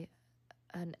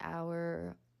an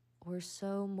hour or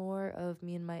so more of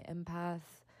me and my empath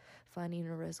finding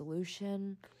a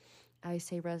resolution. I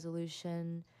say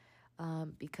resolution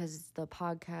because the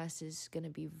podcast is going to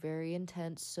be very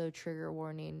intense, so trigger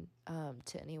warning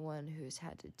to anyone who's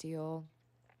had to deal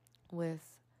with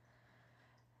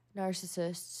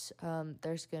narcissists.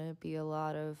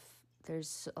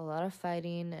 There's a lot of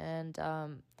fighting, and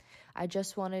I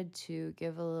just wanted to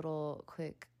give a little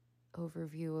quick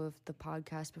overview of the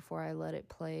podcast before I let it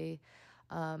play.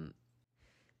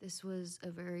 This was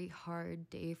a very hard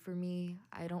day for me.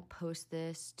 I don't post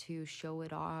this to show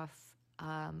it off.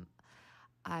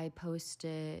 I post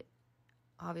it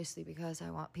obviously because I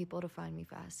want people to find me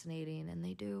fascinating, and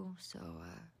they do, so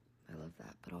I love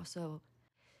that. But also,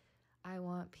 I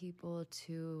want people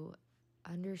to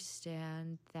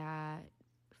understand that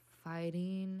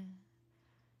fighting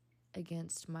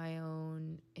against my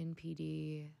own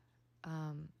NPD,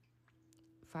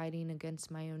 fighting against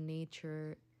my own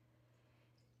nature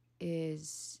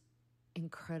is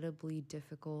incredibly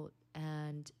difficult,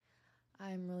 and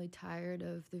I'm really tired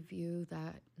of the view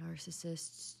that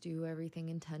narcissists do everything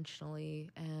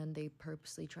intentionally and they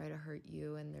purposely try to hurt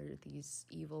you and they're these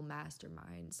evil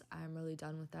masterminds. I'm really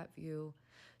done with that view.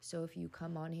 So if you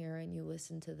come on here and you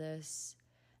listen to this,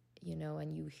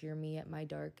 and you hear me at my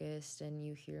darkest and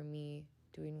you hear me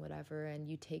doing whatever and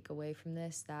you take away from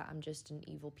this that I'm just an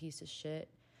evil piece of shit,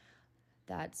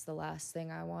 that's the last thing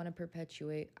I want to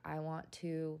perpetuate. I want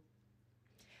to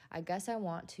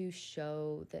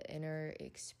show the inner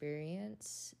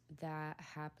experience that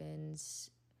happens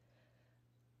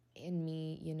in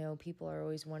me. People are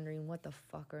always wondering what the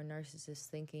fuck are narcissists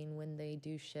thinking when they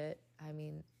do shit. I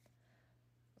mean,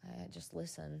 just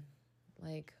listen.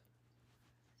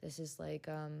 This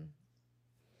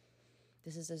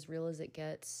is as real as it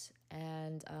gets.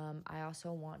 And I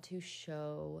also want to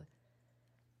show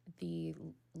the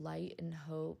light and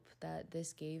hope that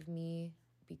this gave me,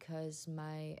 because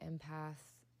my empath,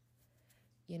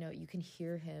 you can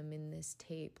hear him in this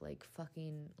tape,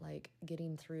 fucking,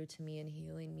 getting through to me and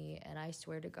healing me. And I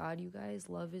swear to God, you guys,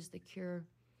 love is the cure.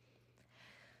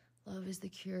 Love is the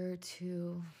cure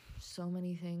to so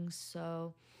many things.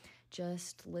 So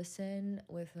just listen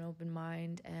with an open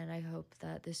mind, and I hope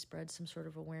that this spreads some sort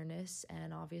of awareness.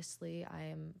 And obviously,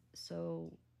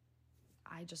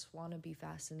 I just want to be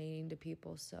fascinating to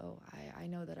people, so I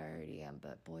know that I already am,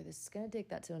 but boy, this is going to take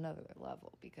that to another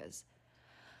level, because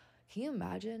can you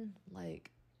imagine,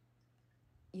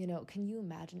 can you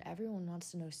imagine, everyone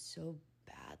wants to know so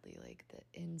badly, the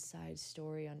inside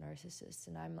story on narcissists,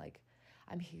 and I'm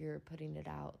here putting it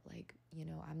out,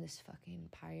 I'm this fucking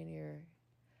pioneer,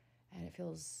 and it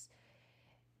feels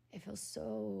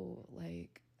so,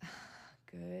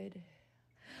 good.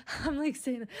 I'm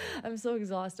saying, I'm so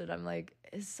exhausted. I'm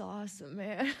it's awesome,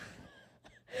 man.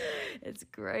 It's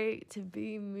great to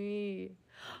be me.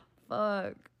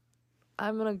 Fuck.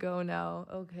 I'm gonna go now.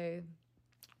 Okay.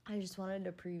 I just wanted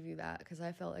to preview that because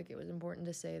I felt like it was important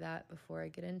to say that before I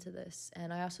get into this.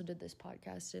 And I also did this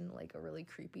podcast in a really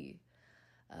creepy,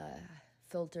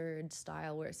 filtered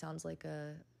style where it sounds like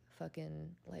a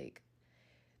fucking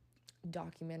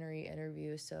documentary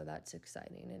interview. So that's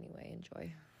exciting. Anyway,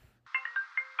 enjoy.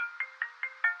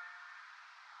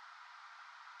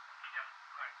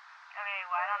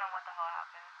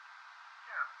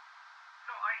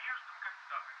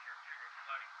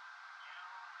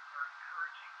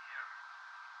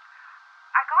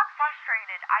 I got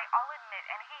frustrated, I'll admit,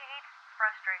 and he hates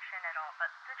frustration at all,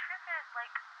 but the truth is,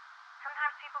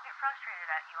 sometimes people get frustrated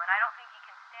at you, and I don't think he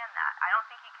can stand that. I don't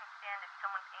think he can stand if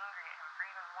someone's angry at him for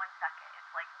even 1 second.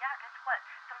 It's yeah, guess what?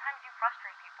 Sometimes you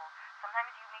frustrate people. Sometimes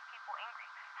you make people angry.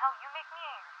 Hell, you make me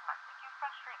angry sometimes. You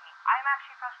frustrate me. I'm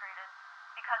actually frustrated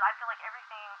because I feel like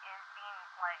everything is being,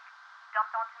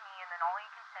 dumped onto me, and then all he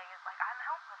can say is, I'm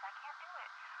helpless. I can't do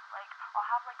it. I'll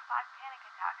have, 5 panic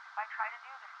attacks if I try to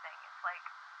do this thing. It's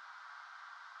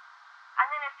and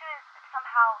then as soon as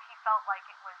somehow he felt like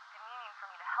it was demeaning for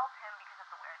me to help him because of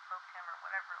the way I spoke to him or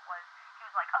whatever it was, he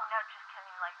was oh, no, just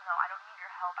kidding. No, I don't need your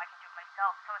help. I can do it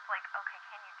myself. So it's okay,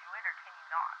 can you do it or can you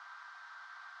not?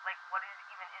 What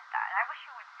even is that? And I wish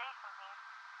you would say something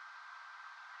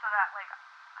so that,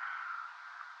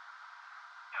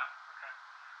 Yeah, okay.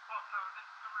 Well, so this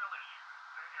is a real issue. This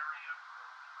is an area of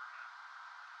growth for him.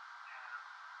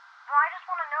 Well, I just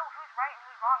want to know who's right and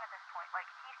who's wrong at this point.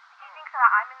 He thinks that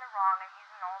I'm in the wrong and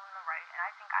he's all in the right, and I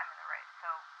think I'm in the right.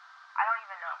 So I don't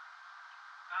even know.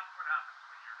 That's what happens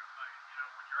when you're in a fight.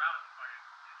 When you're out of the fight,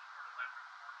 it's sort of less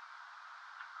important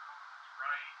who's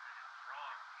right and who's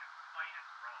wrong, because the fight is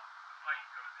wrong. The fight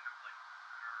goes into places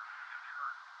that are just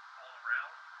hurt all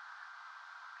around.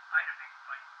 I had a big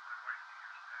fight with my wife 2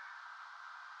 years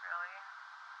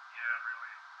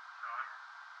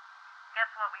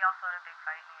guess what? We also had a big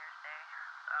fight New Year's Day.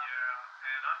 So.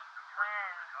 Yeah, and I'm still working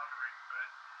on recovering, but,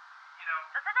 you know...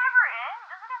 Does it ever end?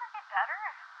 Does it ever get better?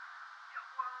 Yeah,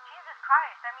 well... Jesus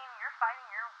Christ, I mean, you're fighting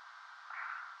your...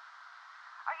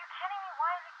 Are you kidding me?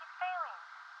 Why does it keep failing?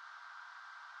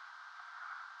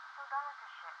 I'm so done with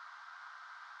this shit.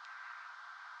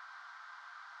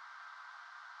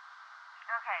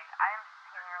 Okay, I am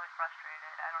getting really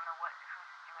frustrated. I don't know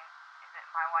who's doing... Is it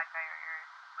my Wi-Fi or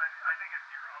yours? I think it's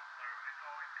your upload. It's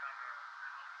always kind of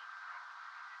an upload problem.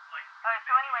 Like... Okay,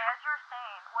 so anyway, as you were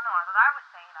saying... Well, no, as I was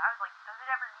saying, I was like, does it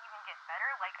ever even get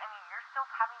better? Like, I mean, you're still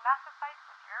having massive fights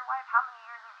with your wife. How many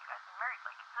years have you guys been married?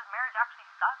 Like, does marriage actually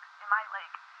suck? Am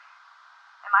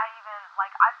I even,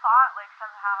 like, I thought, like,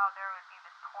 somehow there would be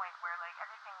this point where, like,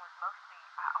 everything was mostly,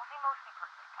 I'll say mostly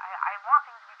perfect. I want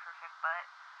things to be perfect, but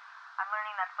I'm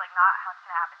learning that's, like, not how it's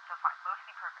gonna happen, so fine,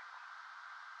 mostly perfect.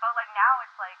 But, like, now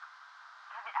it's, like,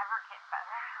 does it ever get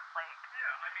better? Like...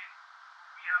 Yeah, I mean,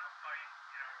 we have a fight,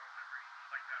 you know,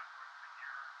 like that once a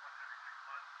year, once every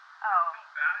 6 months. Oh, It's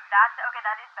still bad. that's, okay,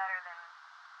 that is better than...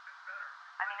 It's better.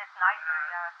 I mean, it's nicer,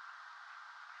 yeah.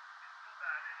 It's still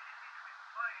bad, and in between the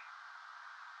fight,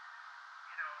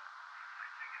 you know, I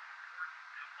think it's important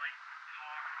to, like,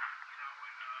 talk, you know,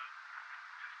 in a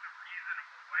just a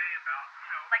reasonable way about, you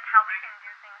know... Like how we can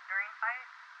do things during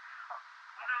fights?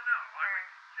 Well, no.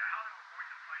 How to avoid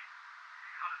the fight,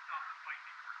 how to stop the fight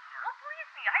before it starts. Well, believe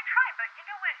me, I try, but you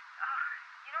know what?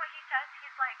 You know what he says?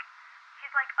 He's like,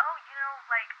 oh, you know,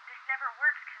 like, this never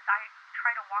works because I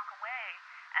try to walk away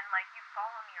and, like, you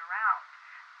follow me around.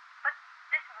 But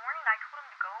this morning I told him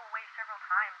to go away several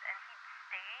times and he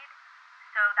stayed,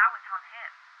 so that was on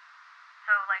him.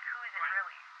 So, like, who is it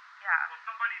really? Yeah. Well,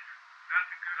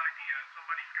 that's a good idea.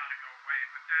 Somebody's got to go away,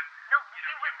 but then... No,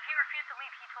 he refused to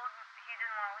leave. He told me he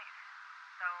didn't want to leave.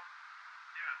 So...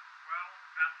 Yeah, well,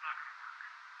 that's not going to work.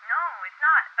 No, it's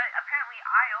not. But apparently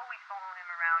I always follow him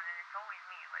around and it's always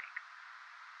me, like...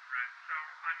 Right, so,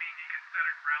 I mean, you can set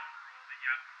a ground rule that you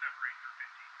have to separate for 15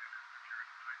 minutes if you're in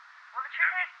a fight. Well, the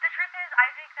truth is, I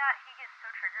think that he gets so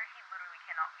triggered, he literally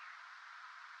cannot leave.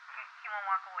 He won't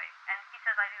walk away. And he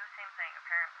says I do the same thing,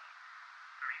 apparently.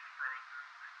 So he's frozen.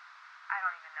 I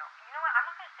don't even know. You know what? I'm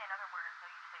not going to say another word until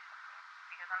you say something.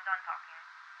 Because I'm done talking.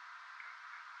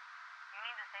 You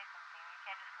need to say something. You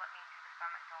can't just let me do this by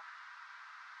myself.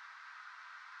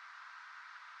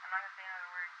 I'm not going to say another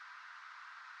word.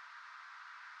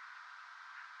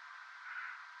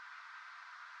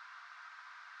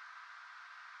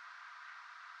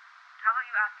 How about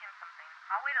you ask him something?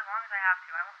 I'll wait as long as I have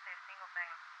to. I won't say a single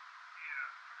thing. Yeah,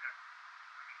 okay.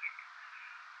 Let me think.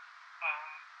 Well,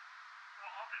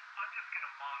 I'm just going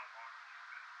to monologue a little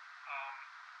bit.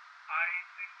 I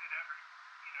think that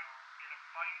you know, in a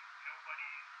fight,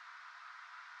 nobody's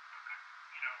a good,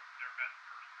 you know, their best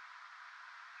person.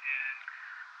 And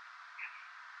it's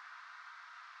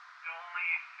the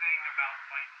only thing about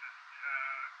fights is to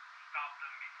stop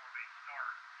them before they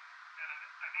start. And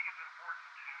I think it's important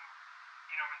to,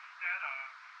 you know, instead of,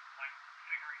 like,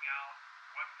 figuring out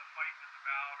what the fight was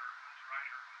about or who's right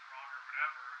or who's wrong or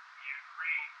whatever, you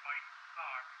agree fights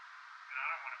suck and I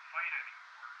don't want to fight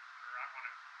anymore, or I want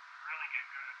to really get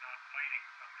good at not fighting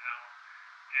somehow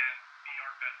and be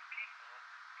our best people.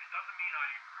 It doesn't mean I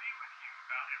agree with you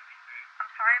about everything.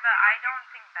 I'm sorry, but I don't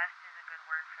think best is a good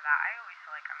word for that. I always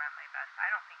feel like I'm at my best. I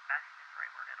don't think best is the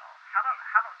right word at all. How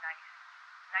about nice?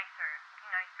 Nicer. Be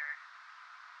nicer.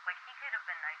 Like, he could have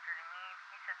been nicer to me.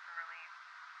 He said some really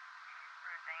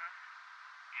rude things.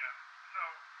 Yeah, so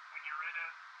when you're in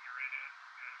it, you're in it.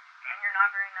 And you're not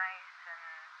very nice, and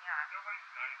yeah. Nobody's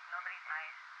nice. Nobody's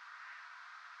nice.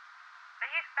 But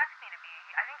he expects me to be.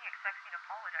 I think he expects me to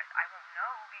apologize. I won't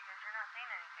know because you're not saying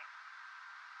anything.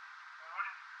 Well, what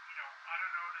is, you know, I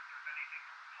don't know that there's anything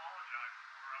to apologize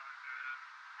for other than,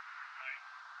 like...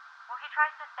 Well, he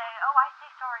tries to say, oh, I say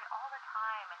sorry all the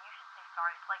time, and you should say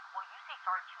sorry. It's like, well, you say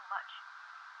sorry too much.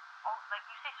 Oh, like,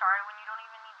 you say sorry when you don't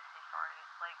even need to say sorry.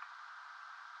 It's like...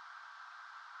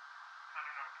 I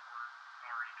don't know what the word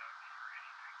sorry does for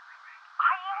anything, really.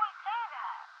 I always say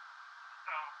that.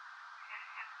 So,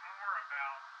 it's more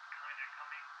about kind of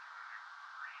coming to an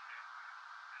agreement that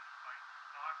this fight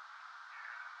sucks,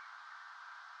 and...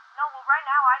 No, well, right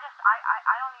now, I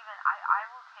don't even, I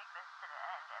will take this to the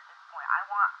end at this point. I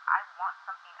want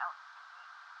something else to be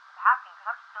happening,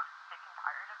 because I'm so sick and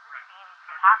tired of this being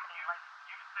happening, like...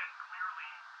 You said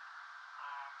clearly,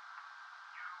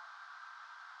 you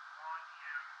want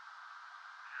him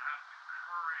to have the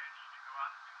courage to go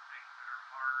out and do things that are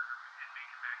hard and make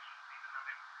him anxious, even though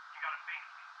you gotta face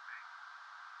these things.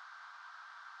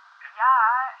 And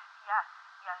yeah,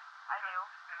 yes, I do.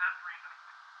 And that's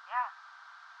reasonable. Yeah.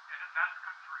 And that's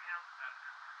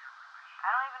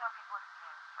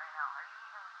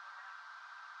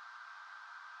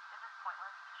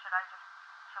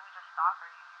should we just stop?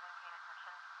 Are you even paying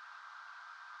attention?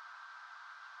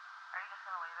 Are you just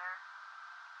gonna lay there?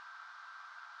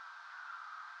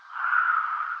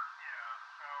 Yeah,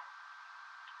 so,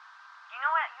 You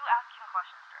know what? You ask him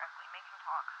questions directly. Make him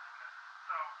talk. okay.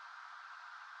 So,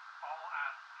 I'll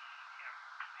ask him,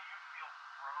 do you feel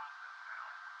frozen now?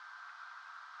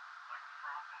 Like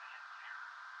frozen in fear?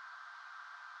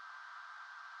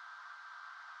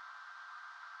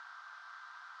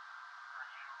 Are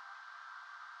you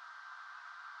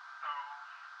so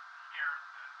scared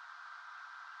that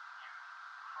you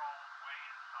crawled way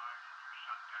inside and you're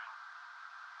shut down?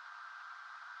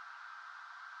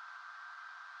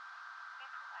 Be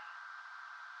polite.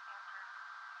 Answer.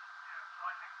 Yeah, so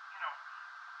I think,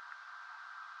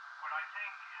 what I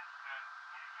think is that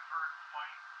you've heard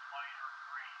fight, flight, or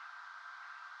freeze.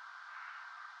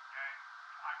 Okay?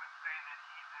 I would say that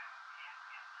he's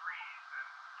in freeze, and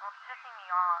Well, it's pissing me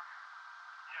off.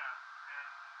 yeah, and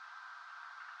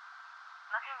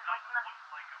Nothing it like doesn't nothing.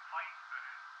 look like a fight, but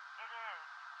It is.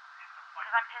 it's a fight.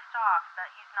 Because I'm pissed off that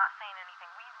he's not saying anything.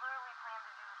 We literally planned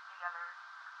to do this together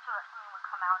so that something would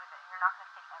come out of it, and you're not going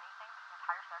to say anything this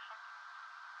entire session?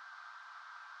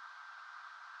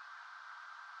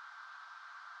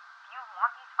 Do you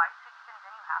want these fights to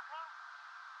continue happening?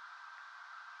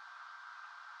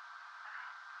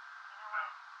 You know No.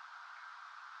 what?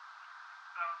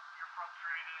 So you're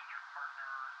frustrated, your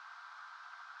partner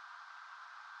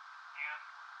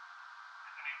handler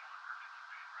isn't able to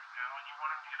participate right now, and you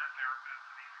want him to get a therapist,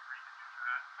 and he's agreed to do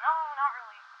that. No, not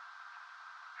really.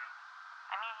 Yeah.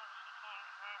 I mean,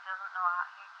 he doesn't know how,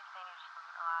 he keeps saying he just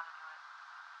doesn't know how to do it.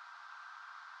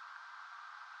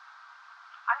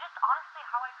 I'm just, honestly,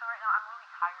 how I feel right now, I'm really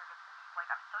tired of this. Like,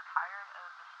 I'm so tired of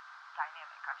this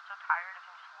dynamic. I'm so tired of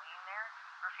him just laying there,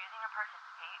 refusing to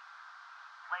participate.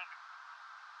 Like,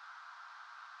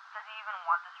 does he even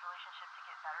want this relationship to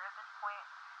get better at this point?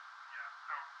 Yeah,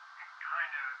 so it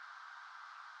kind of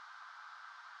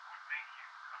would make you,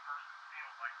 a person,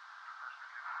 feel like the person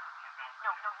is, he's not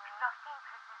No, nothing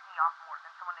pisses me off more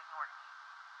than someone ignoring me.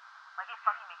 Like, it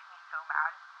fucking makes me so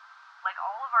mad. Like,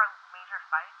 all of our major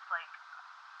fights, like,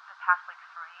 the past, like,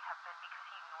 3 have been because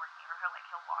he ignores me, or like,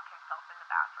 he'll lock himself in the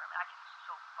bathroom, and I get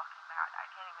so fucking mad. I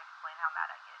can't even explain how mad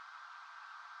I get.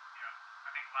 Yeah, I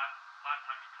think last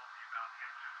time you told me about him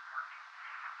just parking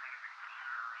himself in front of the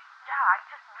computer and Yeah, I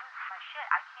just lose my shit.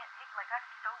 I can't take, like,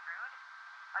 that's so rude.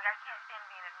 Like, I can't stand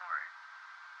being ignored.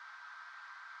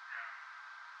 yeah.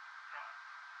 So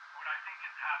what I think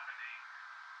is happening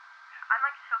is I'm,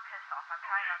 like, so pissed off. I'm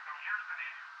trying okay. not So to. here's an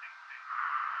interesting thing.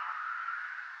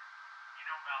 You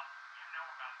know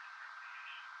about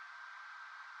dissociation.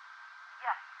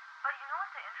 Yes, but you know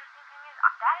what the interesting thing is?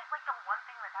 That is, like, the one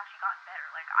thing that's actually gotten better.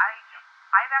 Like, Yeah.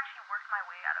 I've actually worked my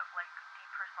way out of, like,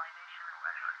 depersonalization or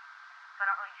whatever. So I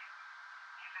don't really...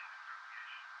 He's in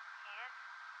dissociation. He is?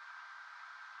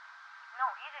 No,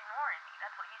 he's ignoring me.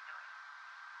 That's what he's doing.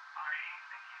 I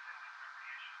think he's in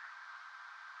dissociation right now.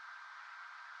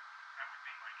 That would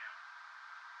be my guess.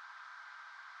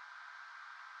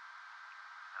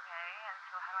 Okay, and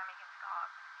so how do I make him stop?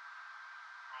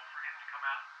 Well, for him to come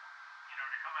out,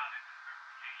 to come out in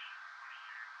dissociation, what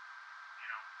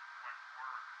do what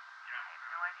word? I have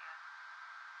no idea.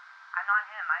 I'm not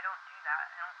him. I don't do that.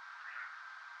 I don't freeze.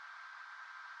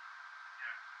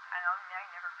 Yeah. I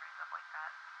never freeze up like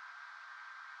that.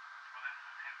 Well, this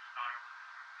is his style of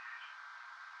dissociation.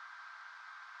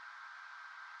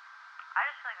 I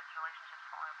just feel like this relationship's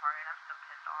falling apart, and I'm so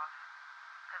pissed off.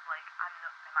 Because, like,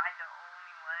 am I the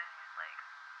only one who's, like,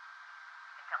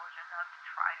 intelligent enough to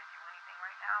try to do anything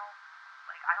right now?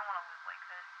 Like, I don't want to live like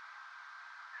this.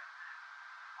 Yeah.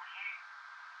 Well,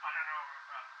 I don't know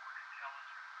about the word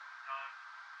intelligent, but it does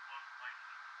look like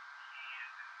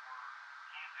he's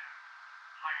in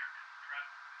higher distress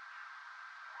than you,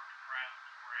 more depressed,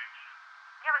 more anxious.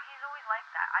 Yeah, but he's always like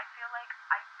that. I feel like,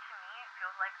 to me, it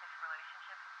feels like this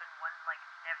relationship has been one, like,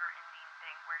 never-ending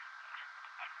thing where just,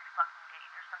 like, every fucking day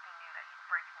there's something new that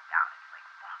breaks me down. It's like,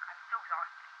 fuck, I'm so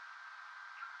exhausted.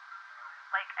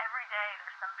 Like, every day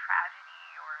there's some tragedy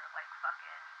or, like,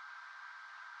 fucking,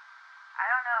 I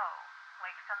don't know,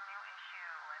 like, some new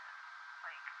issue, and,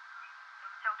 like,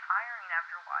 it's so tiring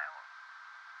after a while.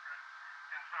 Right.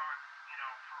 And so it's,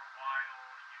 for a while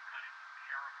you kind of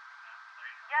compare him in that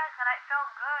place. Yes, and it felt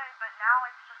good, but now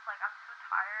it's just, like, I'm so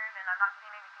tired, and I'm not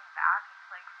getting anything back. It's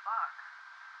like, fuck.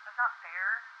 That's not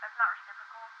fair. That's not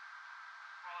reciprocal.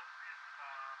 Well, it's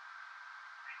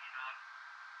maybe not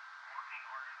working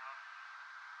hard enough to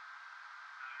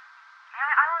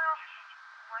I don't know.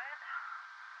 What?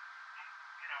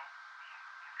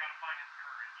 He's got to find his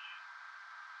courage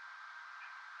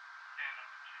and stand up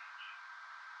and change.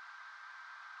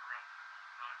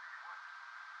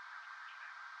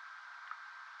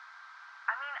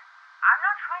 I mean, I'm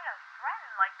not trying to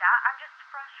threaten like that. I'm just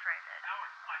frustrated. No,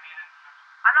 I mean, it's just...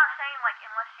 I'm not saying, like,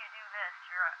 unless you do this,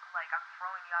 you're, like, I'm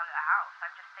throwing you out of the house.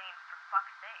 I'm just saying, for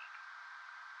fuck's sake.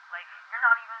 Like, you're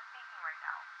not even speaking right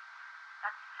now.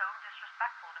 That's so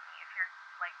disrespectful to me. If you're,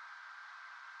 like...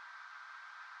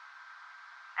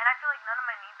 And I feel like none of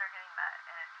my needs are getting met,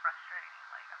 and it's frustrating.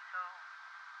 Like, I'm so...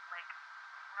 Like,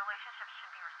 relationships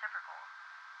should be reciprocal.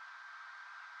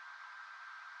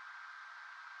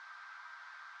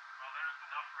 Well, there's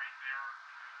enough right there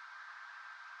to...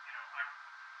 You know,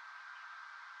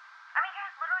 I mean, he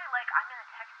was literally like, I'm gonna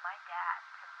text my dad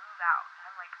to move out.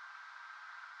 I'm like...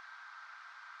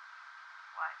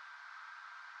 What?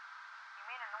 You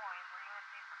made a noise. Were you gonna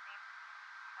say something?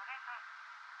 Okay, fine.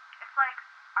 It's like,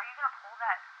 are you gonna pull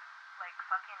that, like,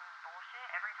 fucking bullshit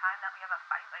every time that we have a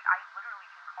fight? Like, I literally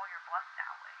can call your bluff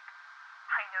now. Like,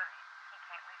 I know that he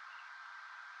can't leave me.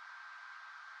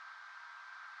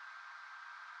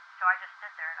 So I just sit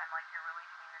there and I'm like, you're really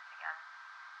doing this again?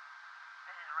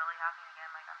 This is really happening again?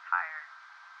 Like, I'm tired.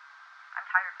 I'm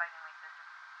tired fighting like this.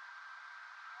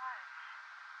 What?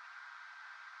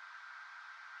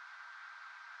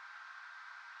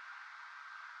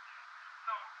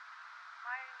 So...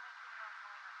 Why are you making those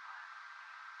noises? What?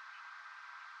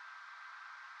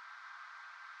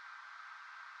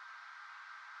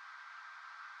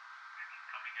 Maybe he's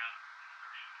coming out of a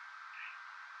dissociative state.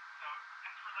 So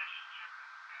this relationship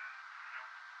has been, you know,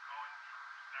 going for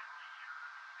several years,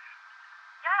 and...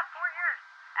 Yeah, 4 years.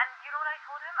 And you know what I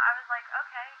told him? I was like,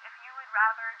 okay, if you would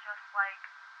rather just, like,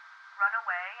 run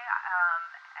away,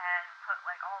 and put,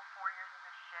 like, all 4 years of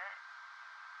this shit,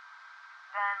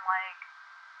 then, like,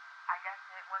 I guess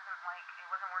it wasn't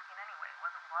working anyway. It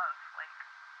wasn't love. Like,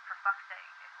 for fuck's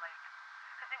sake. If, like,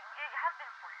 because it has been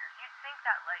 4 years. You'd think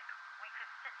that, like, we could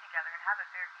sit together and have a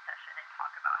therapy session and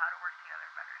talk about how to work together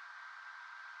better.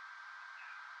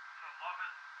 Yeah. So love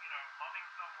is, you know, loving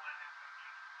someone isn't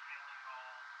just feeling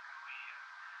all gooey and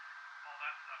all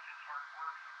that stuff. It's hard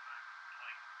work sometimes. It's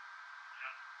like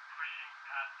just pushing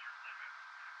past your limits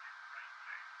to do the right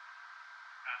thing.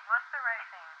 What's the right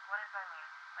thing? What does that mean?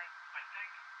 Like, I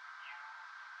think you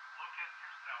look at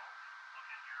yourself, look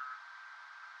at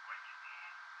what you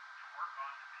need to work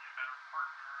on to be a better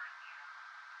partner, and you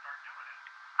start doing it.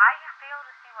 I fail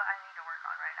to see what I need to work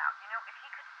on right now. You know, if he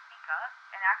could speak up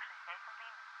and actually say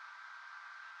something,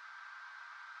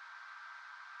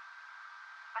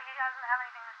 but he doesn't have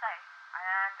anything to say,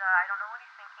 and I don't know what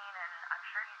he's thinking, and I'm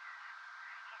sure he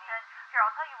said, here,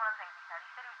 I'll tell you one of the things he said.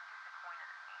 He said he was disappointed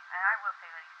in me, and I will say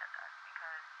that he said that,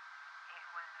 because it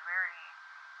was very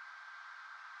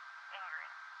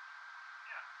angering.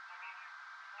 Yeah, I mean,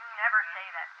 You never say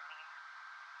that to me.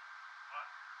 what?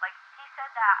 Like, he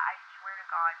said that, I swear to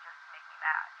God, just to make me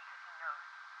mad, because he knows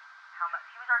how much.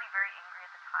 He was already very angry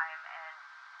at the time, and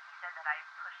he said that I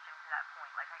pushed him to that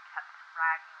point. Like, I kept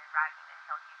ragging and ragging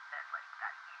until he said, like,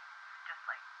 that he just,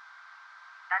 like,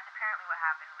 that's apparently what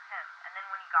happened with him. And then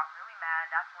when he got really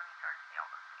mad, that's when he started to say all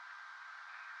those things.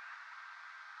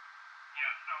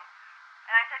 Yeah, so...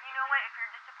 And I said, you know what, if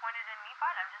you're disappointed in me,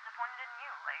 fine, I'm disappointed in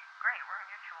you. Like, great, we're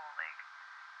mutual, like,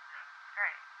 Yeah.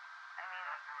 great. I mean...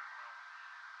 You're not doing well.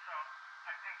 So,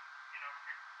 I think, you know,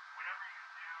 whatever you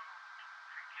do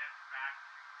to get back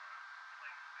to a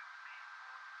place that's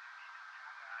peaceful, you need to do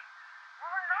that.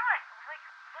 Well, we're not. Like,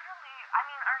 literally, I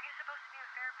mean, aren't you supposed to be a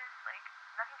therapist? Like,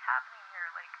 nothing's happening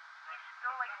here. Like, he's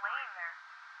still, like, laying there.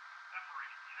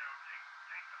 Separate, you know,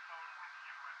 take the phone with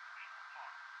you and we will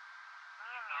talk. Me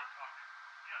and you? Not talking.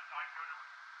 Yes, I go to,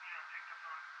 you know, take the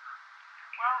phone or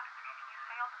computer Well, to another you room.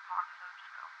 failed to talk, so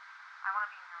just go. I want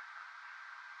to be in here with him.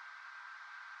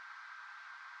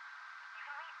 You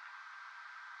can leave.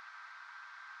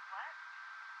 What?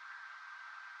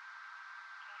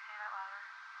 Can you say that louder?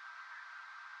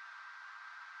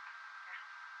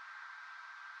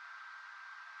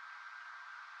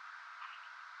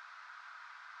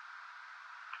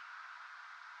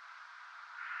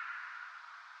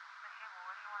 Okay, well,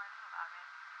 what do you want to do about it?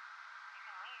 You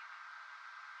can leave.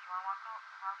 Do you want to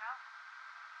walk out?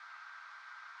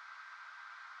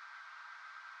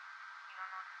 You don't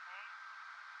know what to say?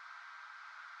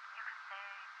 You could say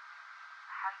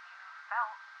how you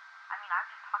felt. I mean, I'm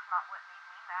just talking about what made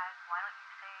me mad. Why don't you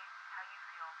say how you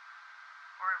feel?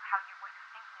 Or what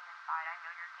you're thinking inside. I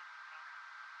know you're thinking things.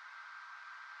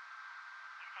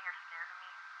 You say you're scared of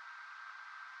me.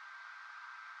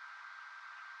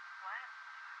 What?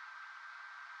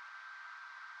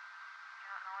 You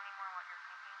don't know anymore what you're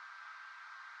thinking?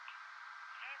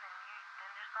 Okay,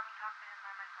 then just let me talk to him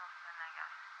by myself then, I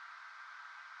guess.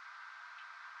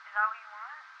 Is that what you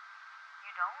want?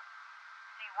 You don't?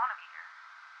 So you want to be here?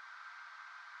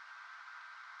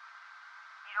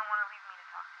 You don't want to leave me to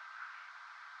talk to.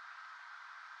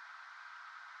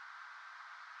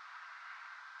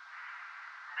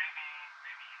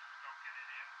 Maybe he's spoken it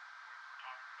in what we're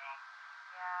talking about.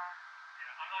 Yeah.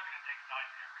 Yeah, I'm not gonna take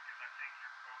sides here because I think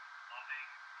you're both loving.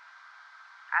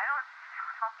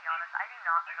 I'll be honest, I do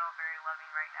not feel very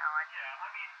loving right now. Yeah, I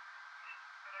mean,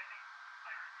 but I think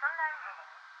sometimes you have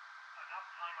enough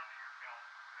time under your belt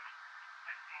that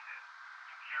I see that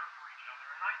you care for each other,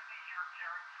 and I see you're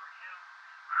caring for him.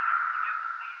 You get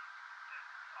the lead.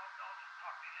 I'll just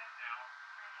talk to him now.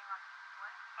 Wait, hang on.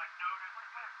 What? I've noticed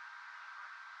that.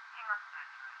 Hang on.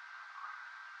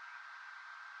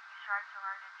 You tried so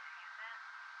hard to defuse it?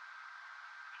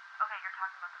 Okay, you're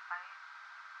talking about the fight?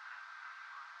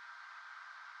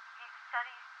 He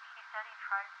said he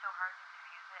tried so hard to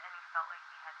defuse it and he felt like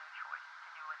he had no choice to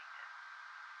do what he did.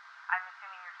 I'm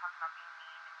assuming you're talking about being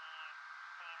mean to me,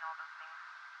 saying all those things.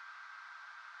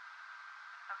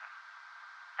 Okay.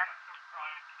 That's so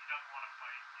pride. He doesn't want to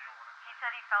fight. You don't want to fight. He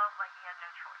said he felt like he had no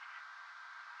choice.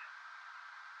 Yeah.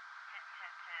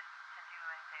 To do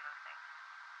and say those things.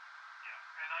 Yeah,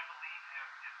 and I believe him.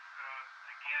 It's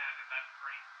again, and that's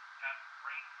brain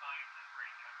science and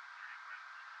brain chemistry. When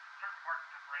certain parts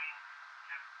of the brain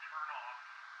just turn off,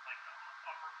 like the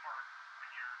upper part, when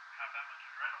you have that much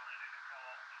adrenaline, and it's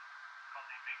all called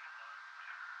the amygdala,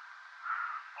 just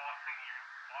bossing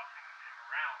him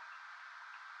around.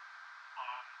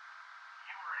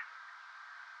 You were able.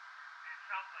 It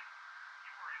sounds like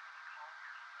you were able to calm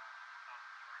yourself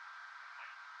during the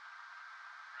fight,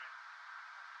 right?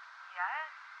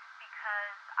 Yes,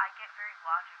 because I get very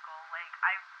logical. Like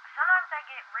sometimes I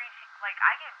get rage. Like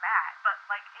I get mad, but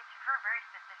like it's for very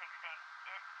specific things.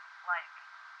 It's like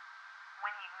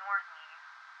when he ignores me,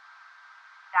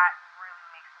 that really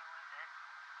makes me lose it.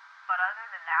 But other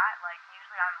than that, like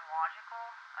usually I'm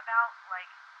logical about like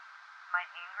my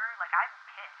anger. Like I'm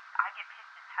pissed. I get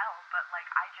pissed as hell. But like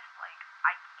I just like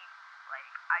I keep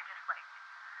like I just like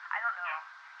I don't know.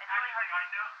 Yeah. It's really hard. I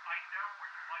know where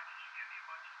your mind. Did you give me a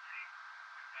bunch of tape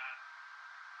with that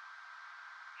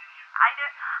idiot?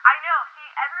 I know. See,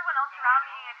 everyone else around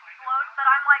me explodes, but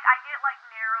I'm like I get like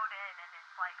narrowed in, and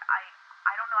it's like I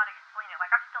don't know how to explain it. Like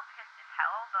I'm still pissed as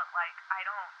hell, but like I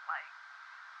don't like.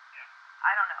 Yeah.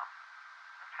 I don't know.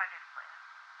 I'm trying to explain it.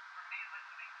 For me,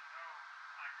 listening to those,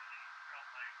 I really felt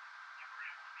like you were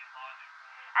able to be logical.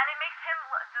 And it makes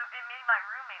it made my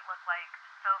roommate look like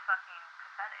so fucking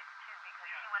pathetic too, because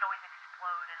he would always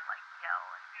explode and like yell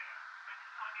and. Yeah, but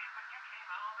you came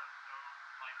out of those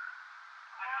like.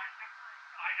 I think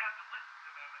I had to listen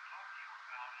to them and talk to you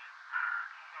about it,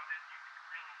 so that you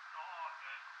really saw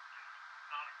that this was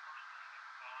not a person that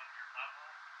was on your level,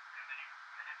 and that he was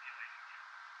manipulating you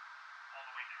all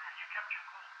the way through. You kept your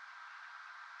cool.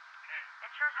 Okay.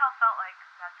 It sure as hell felt like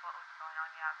that's what was going on.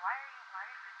 Yeah. Why are you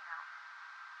freaking out?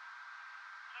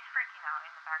 He's freaking out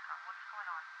in the background. What's going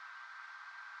on?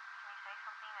 Can you say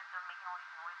something instead of making all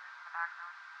these noises in the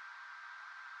background?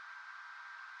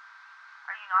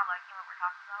 Are you not liking what we're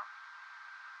talking about?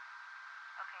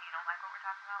 Okay, you don't like what we're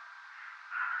talking about?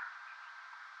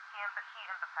 He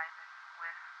empathizes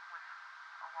with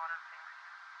a lot of things.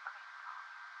 Okay, stop.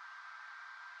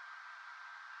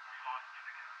 We lost it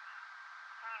again.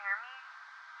 Can you hear me?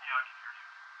 Yeah, I can hear you.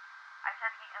 I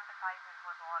said he empathizes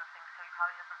with a lot of things, so he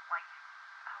probably doesn't like.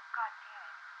 Oh, god damn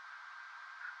it.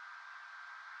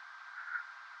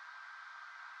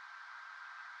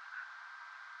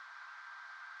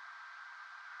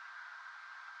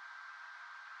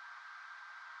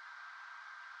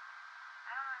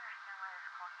 I don't understand why this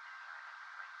call keeps doing it.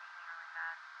 It's like making me really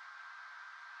mad.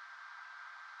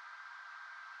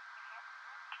 You can't do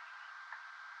this?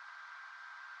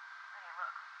 Okay,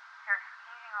 look. Here, can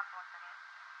you hang on for 1 second?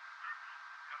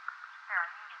 Yep. There, I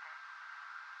muted it.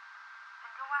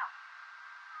 Then go out.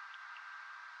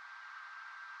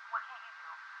 What can't you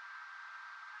do?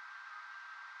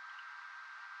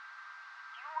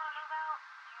 Do you want to move out?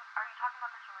 Are you talking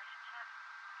about this relationship?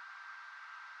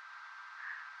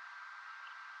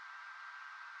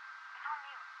 It's on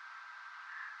you.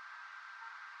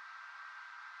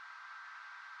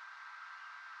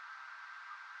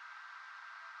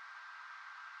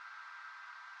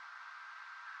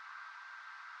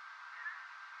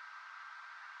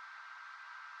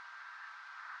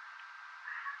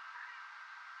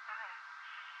 Okay.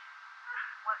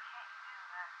 What can't you do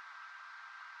then?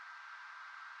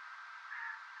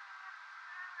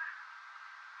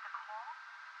 The call?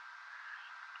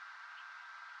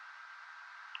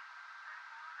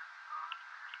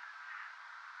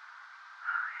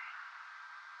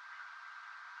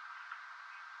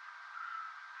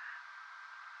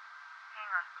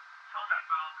 Hang on. Tell me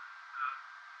about the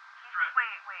He's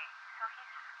friend. Wait. So he's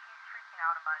freaking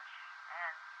out a bunch,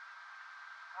 and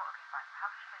well, okay, fine. How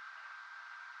should I say it?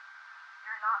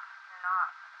 You're not.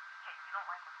 Yeah, you don't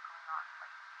like what's going on.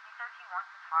 Like he says he wants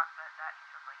to talk, but that he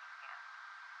feels like he can't.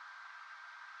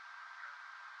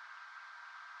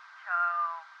 So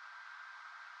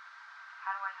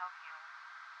how do I help you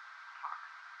talk?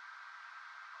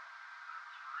 That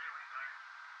was really nice.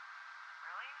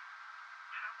 Really?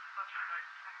 That was such a nice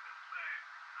thing to say.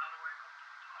 How do I help you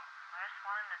talk? I just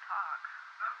want him to talk.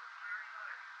 That was very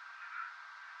nice.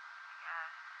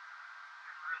 Yes.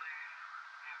 It really is.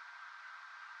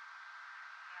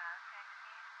 Yeah. Okay.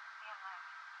 See, I'm nice.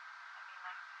 I'm being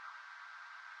nice to you.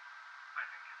 I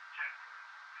think it's genuine.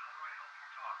 How do I help you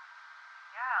talk?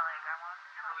 Yeah. Like I want him to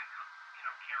You're talk. really,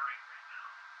 caring right now.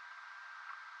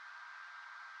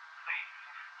 Safe.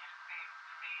 You seem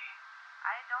to me.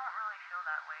 I don't really feel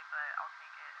that way, but I'll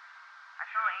take it. I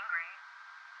feel Yeah. angry,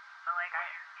 but like Well, I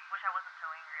wish I wasn't so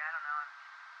angry. I don't know.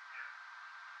 Yeah.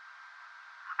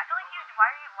 I feel like Well, you.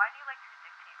 Why do you like to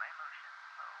dictate my emotions?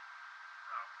 So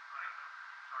Oh, I don't know.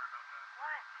 Sorry about that.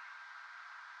 what?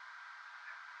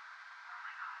 Yeah. Oh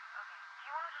my god. Okay. Do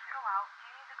you want to just go out? Do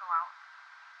you need to go out?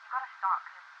 You gotta stop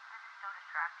because this is so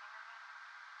distracting to me.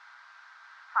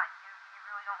 Fine. You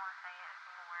really don't want to say a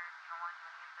single word. You don't want to do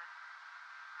any of this.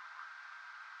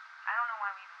 I don't know why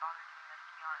we even bothered doing this,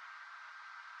 to be honest.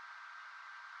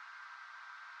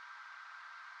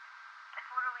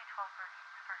 It's literally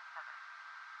 12:37.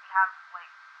 We have,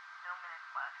 like, no minutes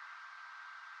left.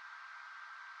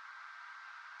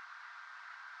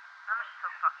 I'm just so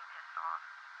fucking pissed off.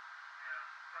 Yeah.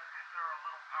 But is there a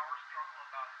little power struggle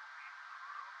about who leaves the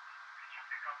room? Did you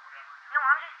pick up whatever you No,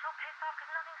 I'm just so pissed off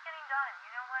because nothing's getting done.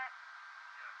 You know what?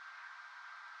 Yeah.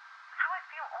 That's how I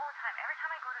feel all the time. Every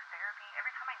time I go to therapy,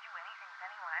 every time I do anything with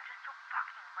anyone, I'm just so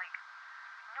fucking, like,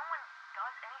 no one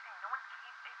does anything. No one's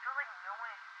capable. It feels like no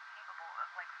one is capable of,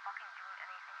 like, fucking doing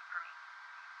anything for me.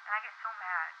 And I get so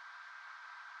mad.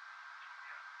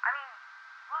 Yeah. I mean,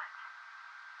 what?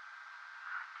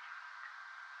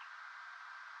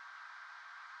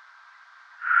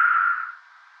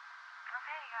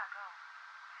 Okay, yeah, go.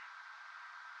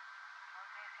 Don't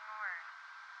say a single word.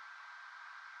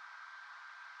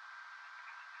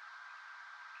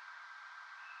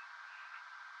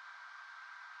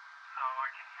 So I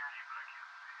can hear you, but I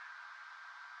can't see you.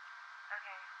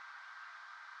 Okay.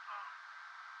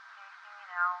 Can you see me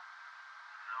now?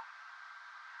 No.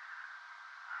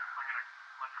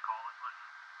 Let's call it. Let's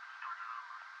start it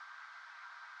over.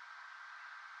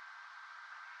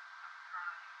 I'm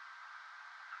trying.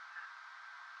 I'm just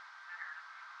there.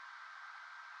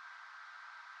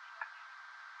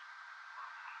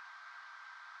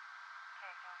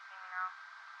 Okay, can you see me now?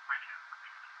 I can.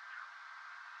 Thank you.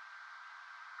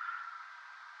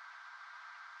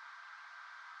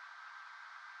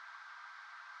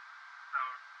 So,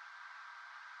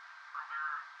 are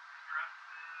there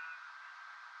stresses?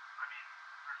 I mean,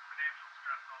 there's financial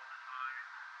stress all the time.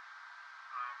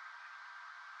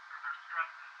 Are there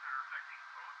stresses that are affecting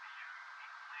both of you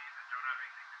equally that don't have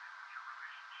anything to do with your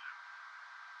relationship?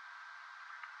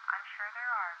 I'm sure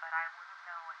there are, but I wouldn't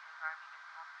know what his are because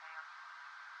he won't say them.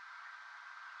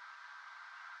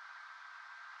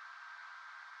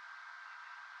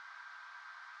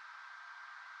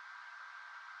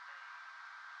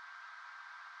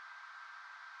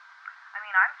 I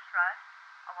mean, I'm stressed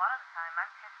a lot of the time. I'm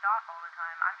pissed off all the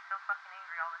time. I'm so fucking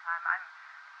angry all the time. Okay.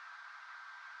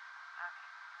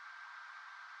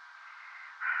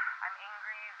 I'm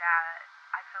angry that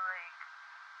I feel like,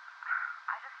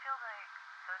 I just feel like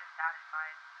so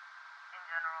dissatisfied in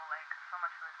general, like, so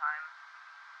much of the time.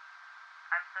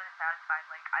 I'm so dissatisfied,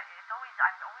 like, I'm always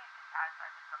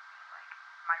dissatisfied with something, like,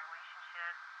 my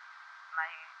relationship,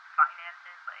 my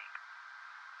finances, like,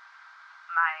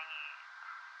 my,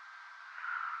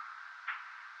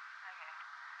 okay,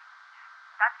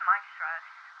 that's my stress,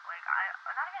 like,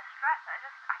 I'm not even stressed,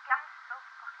 I'm so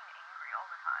fucking angry all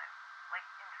the time, like,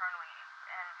 internally,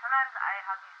 and sometimes I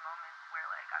have these moments where,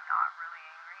 like, I'm not really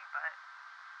angry, but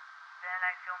then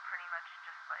I feel pretty much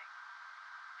just, like,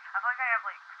 I feel like I have,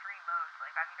 like, three modes,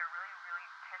 like, I'm either really, really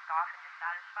pissed off and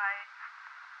dissatisfied,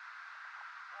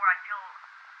 or I feel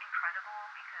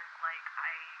incredible because, like,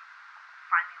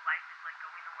 finally life is, like,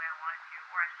 going the way I want it to,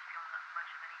 or I just feel not much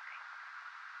of anything.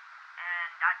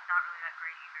 And that's not really that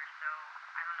great either, so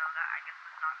I don't know, that I guess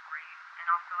that's not great. And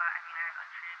also, I mean, I have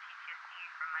untreated PTSD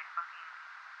from my fucking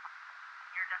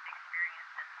near-death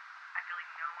experience, and I feel like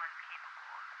no one's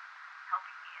capable of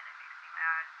helping me, and it makes me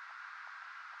mad.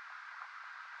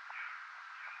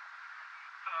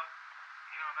 So,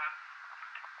 that's...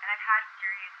 And I've had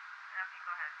serious... Okay,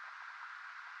 go ahead.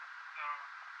 So,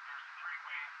 there's three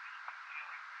ways that you've been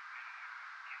feeling lately.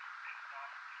 Either pissed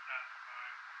off,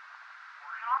 dissatisfied,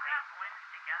 or It all kind of incredible, blends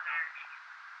or together. not feeling.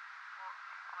 Well,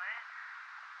 what?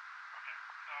 Okay,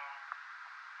 so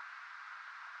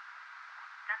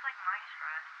That's like my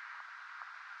stress.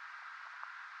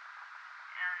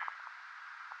 And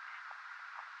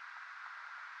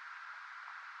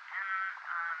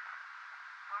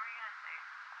what were you gonna say?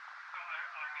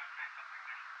 I'm going to say something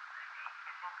different right now.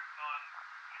 So focus on,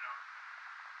 you know,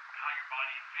 how your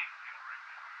body and face feel right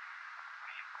now.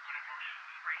 What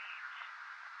emotions? Rage.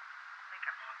 Like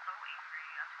I'm just so angry.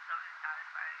 I'm so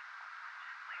dissatisfied with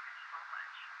just like so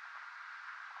much.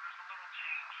 There's a little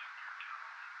change in your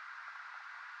tone that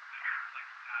looks like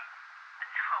sadness.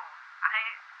 No,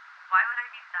 why would I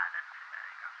be sad? That's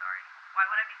pathetic. I'm sorry. Why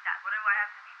would I be sad? What do I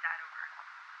have to be sad over?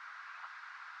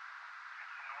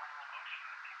 It's a normal emotion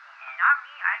that people have. Not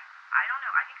me. I don't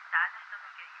know. I think sadness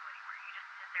doesn't get you anywhere. You just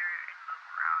sit there and mope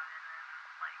around and then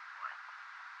like what?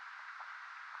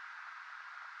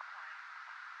 What?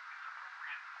 It's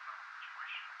appropriate in some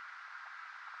situations.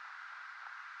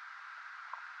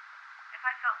 If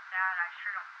I felt sad, I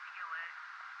sure don't feel it.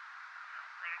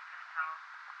 Like I couldn't tell.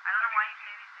 I don't know why you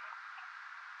say these things.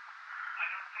 I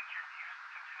don't think you're used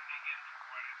to tuning into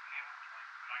what it feels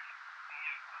like, but I can see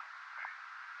it on your face.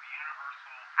 The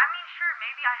universal. I mean, sure,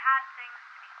 maybe I had things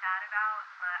to be sad about,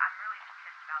 but I'm really just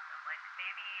pissed about them. Like,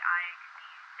 maybe I could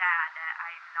be sad that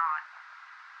I'm not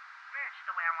rich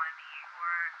the way I want to be, or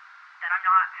that I'm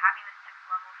not having the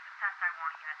level of success I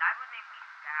want yet. That would make me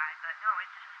sad, but no, it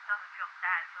just doesn't feel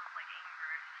sad. It feels like anger.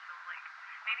 It just feels like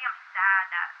maybe I'm sad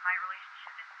that my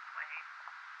relationship is this way,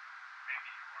 Maybe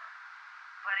you are.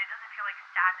 but it doesn't feel like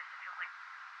sadness. It feels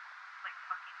like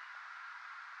fucking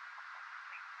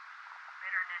like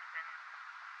bitterness and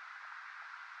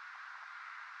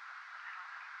I don't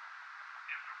know.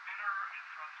 If a bitter and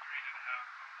frustrated have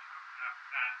both of those have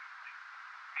sadness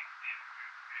mixed in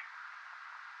with anger,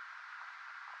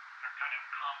 they're kind of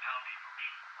compound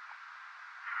emotions.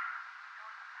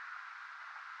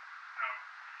 So,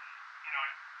 you know,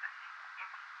 it's a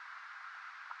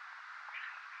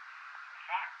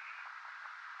fact.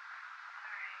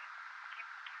 Alright, keep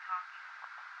talking.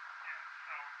 Yeah,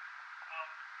 so,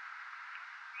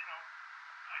 you know,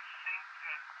 I think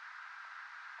that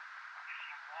if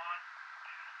you want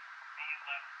to be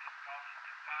less pissed off and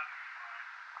dissatisfied,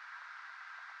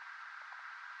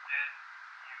 then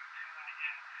you tune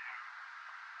into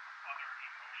other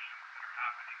emotions that are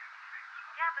happening at the same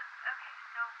time. Yeah, but okay,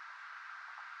 so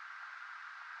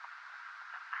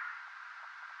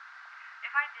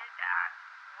if I did that,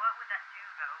 what would that do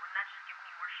though? Wouldn't that just give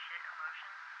me more shit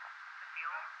emotions to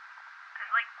feel? Cause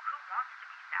like, who wants to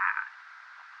be sad?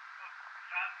 Well,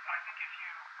 I think if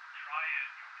you try it,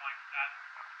 you'll find sadness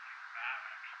doesn't feel bad,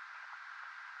 actually.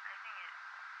 I think it.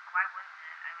 Why wouldn't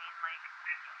it? I mean, like.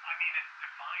 It's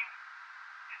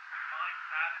defined,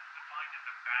 sad is defined as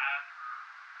a bad or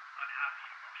unhappy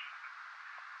emotion, but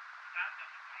sad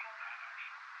doesn't feel bad,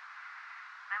 actually.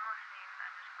 I'm listening.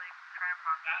 I'm just like trying to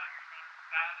process what you're saying.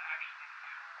 Sad actually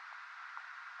feels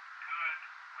good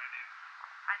when it's.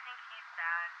 I think he's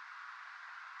sad.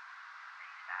 Are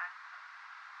you sad?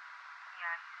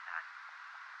 Yeah, he's sad.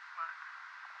 Look.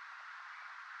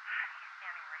 He's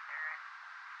standing right there and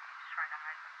he's trying to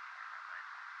hide from the camera, but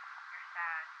you're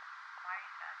sad. Why are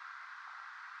you sad?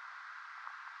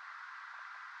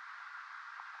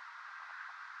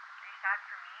 Are you sad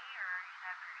for me or are you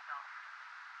sad for yourself?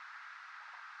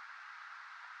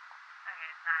 Okay,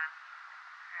 it's not asking.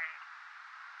 Alright.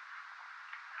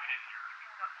 I didn't hear. You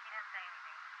can go. He didn't say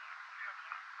anything. He still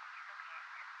can't. He still can't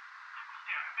hear.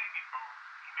 Yeah, it may be both.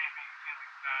 He may be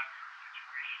feeling sad for the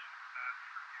situation, sad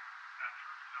for you, sad for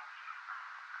himself.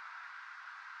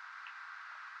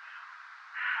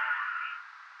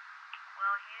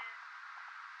 Well, he's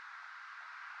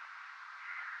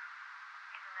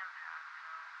an empath,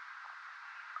 so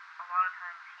a lot of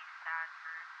times he's sad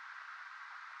for.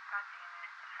 God damn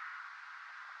it.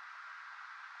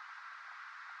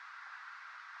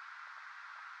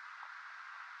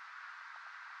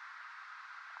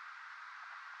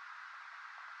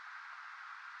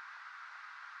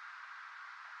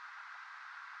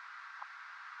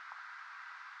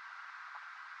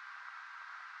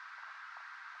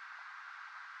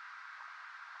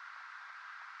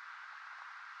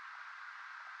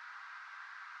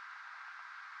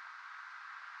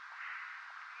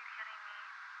 Are you kidding me?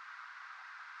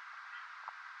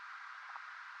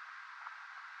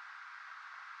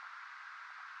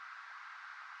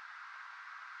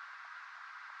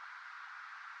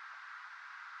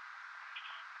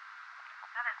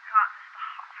 That has got to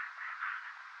stop.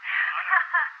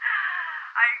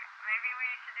 I don't. Maybe we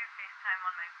should do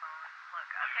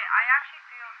actually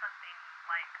feel something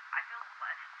like I feel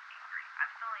less angry.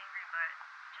 I'm still angry, but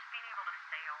just being able to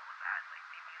say all of that like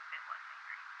made me a bit less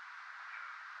angry.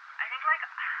 I think like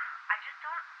I just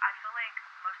don't. I feel like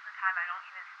most of the time I don't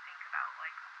even think about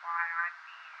like why I'm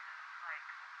being like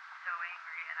so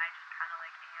angry, and I just kind of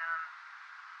like am,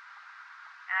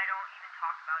 and I don't even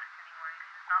talk about it to anyone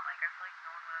because it's not like I feel like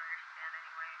no one would understand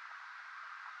anyway.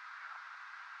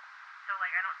 So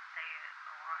like I don't say it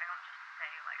a lot. I don't just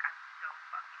say like I'm so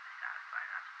fucking dissatisfied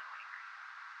and I'm so angry.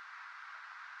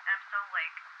 And I'm so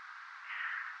like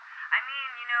I mean,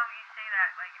 you know, you say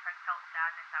that like if I felt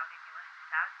sadness that would make me less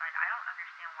dissatisfied. I don't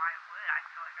understand why it would. I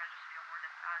feel like I just feel more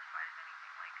dissatisfied if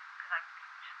anything, like because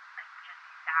I just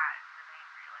be sad instead of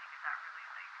angry. Like is that really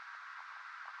like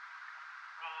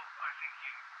Well, I think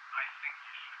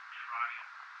you should try it.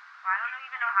 well, I don't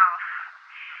even know how.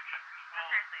 Okay. No, Well,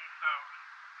 seriously. so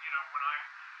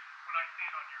when I see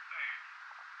it on your face,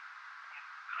 it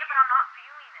Yeah, kind but of I'm not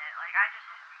feeling it. Like I just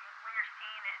when you're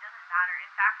seeing it, it doesn't matter.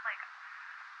 In fact, like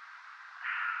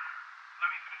let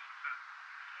me finish the sentence.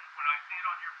 When I see it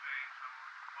on your face, I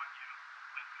want you to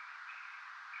listen to me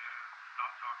and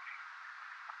stop talking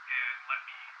and let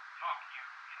me talk you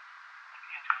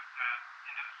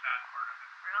into the sad part of it.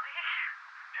 really,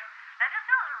 Yeah. that just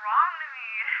feels wrong to me.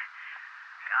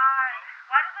 God,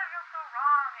 why does that feel so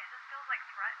wrong? It just feels like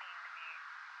threatening to me.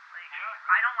 Like Yeah,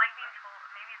 I don't like being told.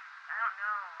 Maybe it's I don't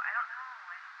know. I don't know.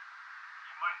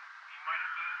 You might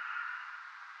have been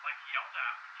like yelled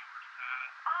at when you were sad.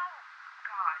 Oh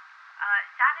God,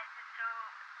 sadness is so.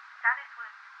 Sadness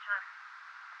was just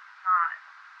not.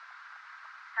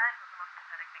 Sadness was the most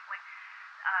pathetic thing. Like,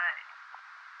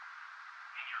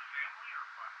 In your family or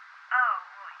what? oh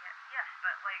well, yeah, yes,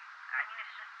 but like I mean,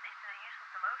 it's a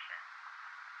useless emotion.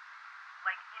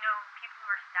 Like you know, people who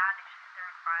are sad, they just sit there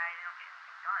and cry. They don't get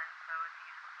anything done, so it's a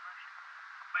useless emotion.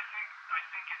 I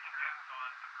think it depends on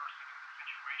the person and the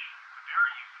situation. It's a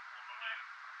very useful emotion.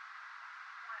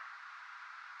 What?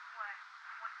 What?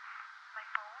 What? My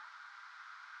phone?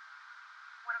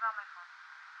 What about my phone?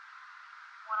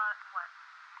 What on what?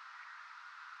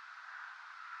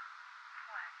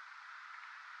 What?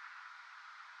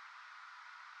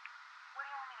 What do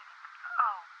you want me to do?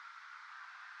 Oh.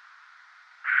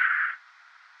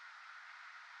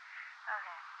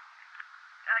 Okay.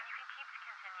 You can keep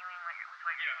continuing with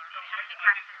what you're Yeah, saying. so You should keep I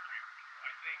practicing. disagree with you.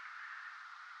 I think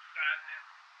sadness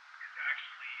is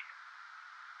actually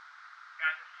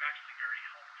sadness is actually very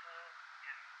helpful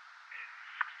in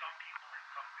for some people in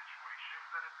some situations,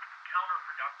 and it's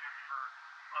counterproductive for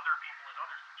other people in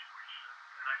other situations.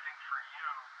 And I think for you,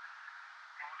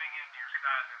 moving into your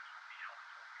sadness would be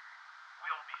helpful.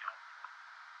 Will be helpful.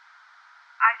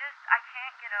 I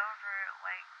can't get over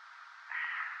like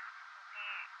the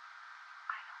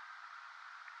I don't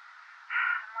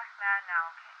I'm less mad now.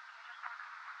 Can you just like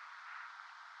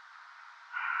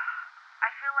I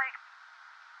feel like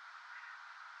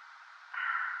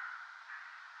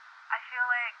I feel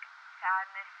like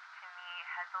sadness to me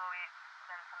has always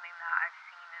been something that I've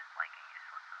seen as like a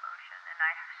useless emotion, and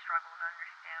I have struggled to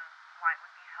understand why it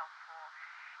would be helpful.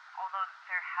 Although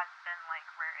there has been like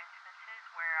rare instances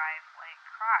where I've like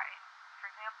cried, for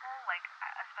example, like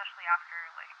especially after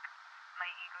like my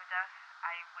ego death,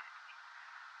 I would.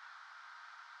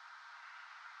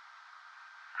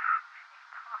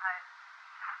 God.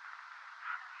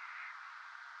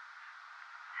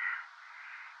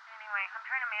 Anyway, I'm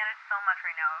trying to manage so much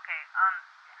right now. Okay,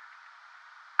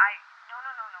 I no.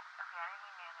 Okay, I didn't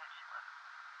mean manage. Look,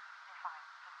 you're fine.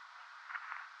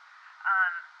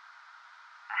 Um,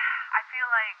 I feel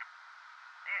like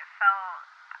it felt.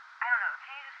 I don't know.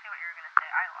 Can you just say what you were gonna say?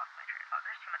 I lost my train of thought.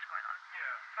 There's too much going on.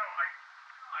 Yeah. So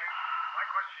my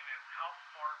question is, how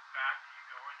far back do you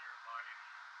go in your life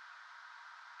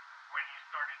when you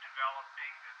started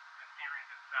developing the theory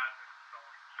that sadness is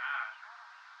always bad?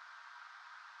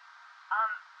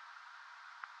 Um,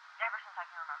 ever since I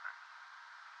can remember,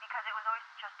 because it was always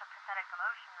just a pathetic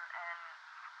emotion, and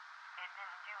it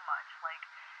didn't do much. Like,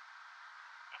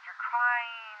 if you're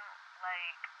crying,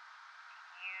 like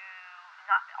you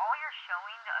not all you're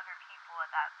showing to other people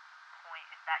at that point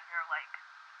is that you're like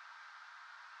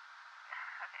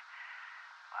okay.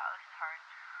 Wow, this is hard.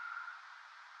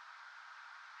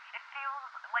 It feels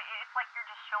like it's like you're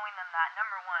just showing them that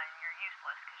number one, you're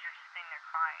useless because you're just sitting there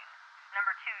crying.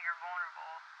 Number two, you're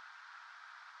vulnerable.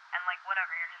 And like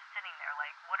whatever, you're just sitting there.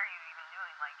 Like, what are you even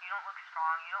doing? Like, you don't look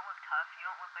strong. You don't look tough. You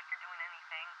don't look like you're doing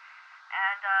anything.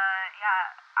 And yeah,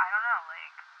 I don't know.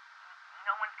 Like,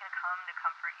 no one's gonna come to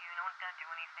comfort you. No one's gonna do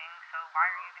anything. So why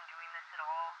are you even doing this at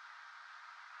all?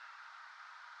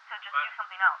 So just do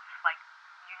something else. Like,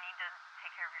 you need to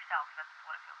take care of yourself. That's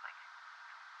what it feels like.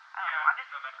 I don't know. Yeah, I'm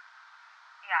just, so that's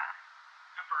yeah.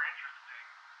 super interesting,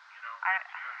 because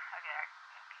Okay,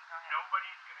 go ahead.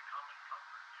 nobody's gonna come and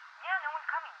comfort you. Yeah, no one's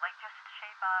coming. Like, just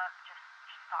shape up. Just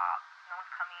stop. No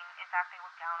one's coming. In fact, they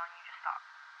look down on you. Just stop.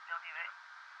 Don't do it.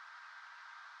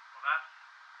 Well, that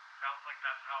sounds like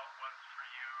that's how it was for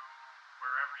you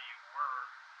wherever you were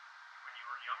when you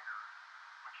were younger,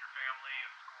 with your family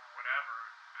and school, whatever.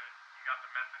 That you got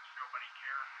the message nobody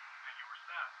cares that you were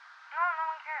sad. No, no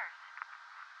one cares.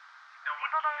 No one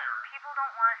People cares. People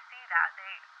don't want to see that.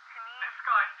 To me. This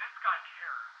guy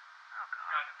cares. Oh This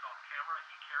God. guy that's off camera,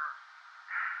 he cares.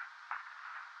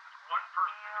 One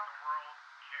person in the world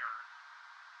cares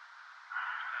when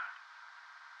you're sad.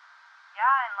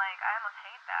 Yeah, and like I almost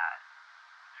hate that.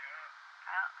 Yeah.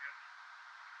 I don't.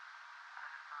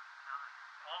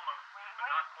 Almost, Wait, but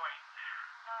not quite.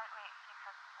 No, wait. He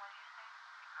said, what did you say?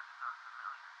 Because it's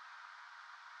unfamiliar.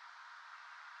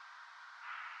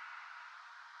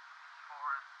 It's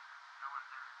foreign. No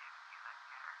one's ever given you that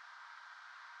care.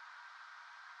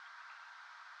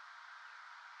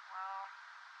 Well.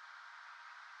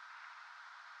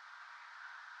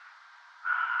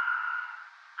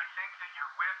 I think that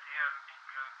you're with him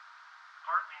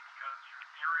partly because your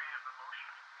theory of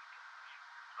emotion is incomplete,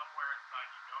 and somewhere inside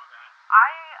you know that.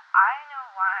 I know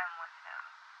why I'm with him.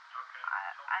 Okay,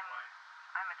 tell me why.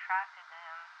 I'm attracted to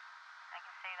him. I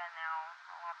can say that now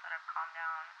a lot that I've calmed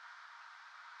down.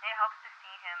 It helps to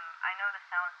see him. I know this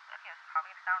sounds, okay, it's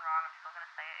probably going to sound wrong. I'm still going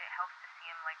to say it. It helps to see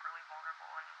him like really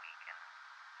vulnerable and weak and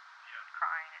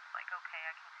crying. It's like, okay,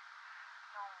 I can,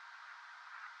 no.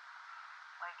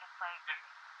 Like, it's like,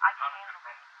 I can handle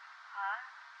it. Huh?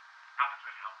 How does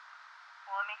it help?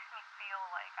 Well, it makes me feel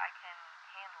like I can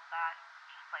handle that and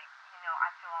just like, I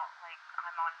feel like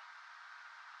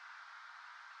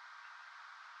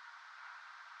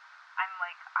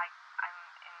I'm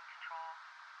in control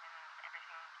and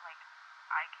everything, like,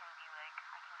 I can be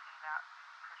that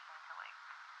person to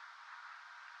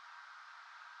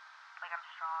like I'm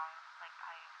strong, like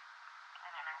I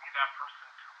don't know. You can be that person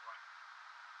to what?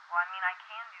 Well, I mean, I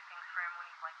can do things for him when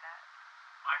he's like that.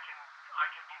 I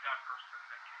can be that person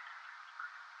that can do things for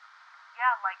him.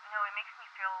 Yeah, like, no, it makes me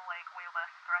feel like way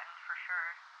less threatened for sure.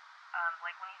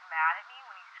 Like when he's mad at me,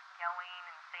 when he's yelling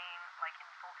and saying like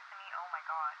insults to me, oh my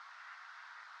god.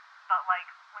 But like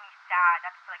when he's sad,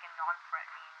 that's like a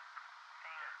non-threatening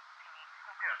thing to me.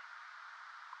 Yeah.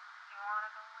 Do you want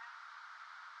to go away?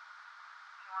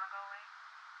 Do you want to go away?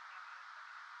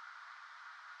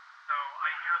 So I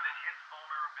hear that his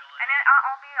vulnerability. And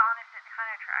I'll be honest, it kind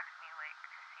of attracts me, like,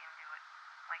 to see him do it.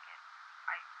 Like it,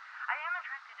 I am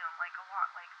attracted to him, like a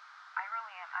lot. Like I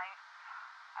really am.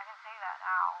 I can say that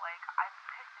now. Like I'm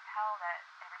pissed as hell that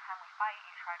every time we fight,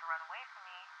 you try to run away from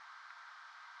me,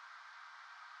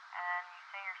 and you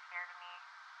say you're scared of me,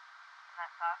 and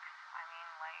that sucks. I mean,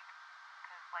 like,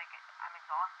 cause like I'm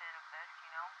exhausted of this,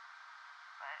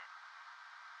 But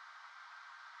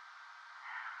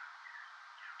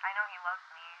I know he loves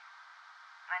me.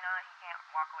 I know that he can't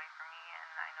walk away from me,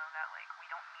 and I know that like we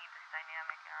don't need this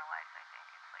dynamic in our lives. I think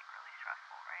it's like really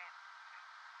stressful, right?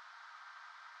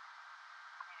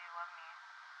 You do love me.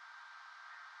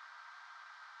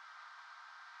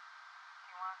 Do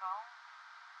you want to go?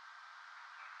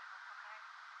 Is this okay?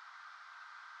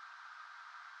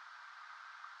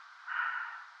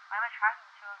 I'm attracted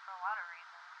to him for a lot of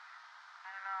reasons. I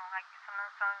don't know. Like some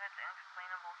of it's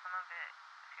inexplainable. Some of it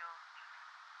feels just.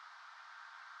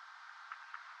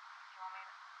 Do you want me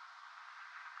to?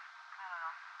 I don't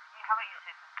know. How about you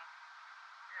say something?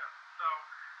 Yeah. So.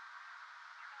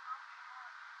 You can go if you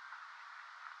want.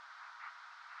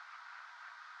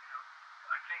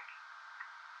 I think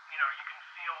you can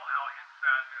feel how his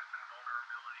sadness and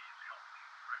vulnerability is helping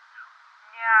right now.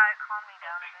 Yeah, it calmed me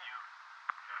down a Helping bit. you.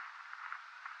 Yeah.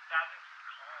 Sadness is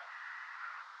calm.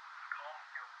 Calm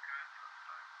feels good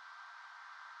sometimes.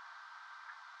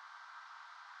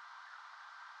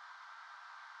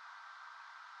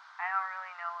 I don't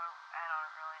really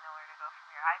know where to go from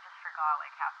here. I just forgot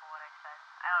like half of what I said.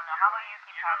 I don't know. How about you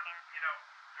keep talking?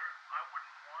 I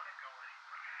wouldn't want to go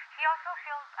anywhere. He also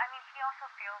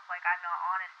feels like I'm not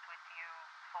honest with you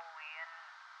fully, and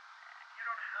You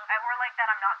don't have. or like that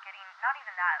I'm not getting, not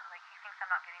even that, like he thinks I'm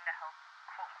not getting the help,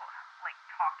 quote unquote, like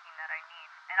talking that I need.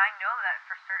 And I know that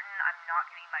for certain I'm not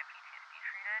getting my PTSD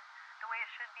treated the way it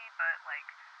should be, but like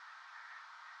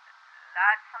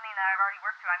that's something that I've already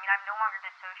worked through. I mean, I'm no longer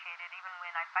dissociated even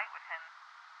when I fight with him,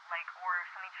 like, or if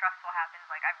something stressful happens.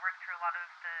 Like I've worked through a lot of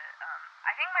the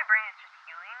I think my brain is just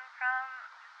healing from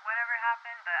whatever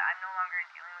happened, but I'm no longer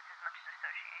dealing with as much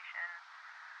dissociation.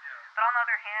 Yeah. But on the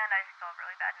other hand, I still have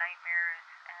really bad nightmares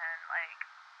and like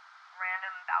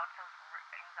random bouts of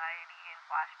anxiety anxiety and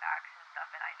flashbacks and stuff,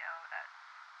 and I know that,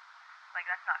 like,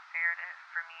 that's not fair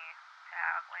for me to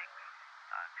have, like,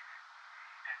 sucks.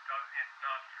 It's not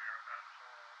fair. That's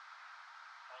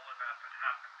all of that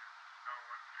happened is so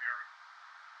unfair.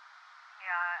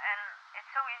 Yeah, and it's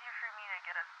so easy for me to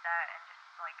get upset and just,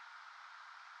 like,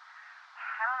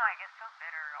 I don't know, I get so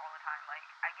bitter all the time. Like,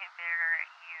 I get bitter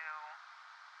at you.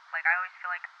 Like, I always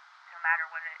feel like no matter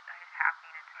what is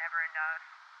happening, it's never enough.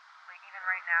 Like, even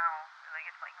right now, like,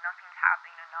 it's like nothing's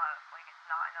happening enough. Like, it's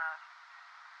not enough.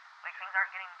 Like, things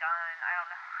aren't getting done. I don't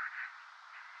know.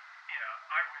 Yeah,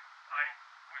 I would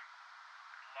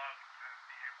love to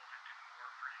be able to do more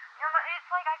for you. You know, it's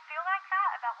like I feel like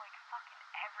that about, like, fucking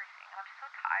everything. And I'm so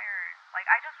tired. Like,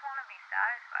 I just want to be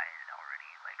satisfied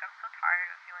already. Like, I'm so tired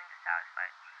of feeling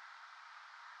dissatisfied.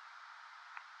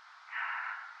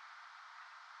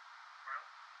 Well,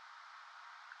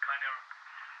 kind of,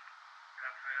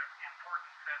 that's an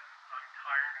important sentence. I'm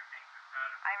tired of being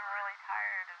dissatisfied. I'm really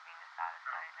tired of being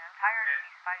dissatisfied. And I'm tired of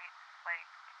these fights. Like,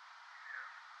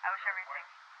 I wish everything...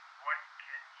 What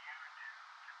can you do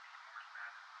to be more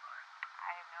satisfied?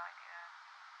 I have no idea.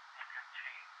 You can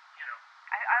change,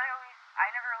 I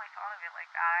never really thought of it like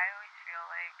that. I always feel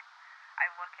like I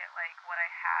look at, like, what I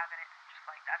have and it's just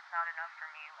like, that's not enough for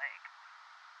me. Like,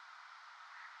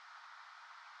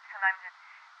 sometimes a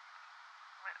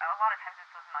lot of times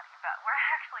it's with money, but we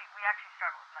actually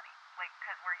struggle with money, like,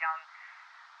 because we're young.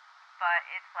 But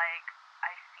it's like,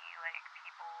 I see, like,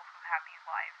 people who have these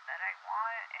lives that I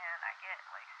want, and I get,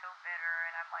 like, so bitter,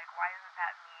 and I'm like, why isn't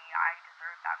that me? I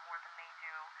deserve that more than they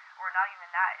do. Or not even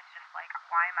that, it's just like,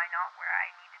 why am I not where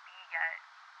I need to be yet?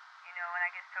 You know, and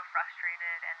I get so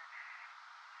frustrated, and,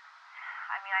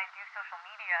 I mean, I do social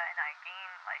media, and I gain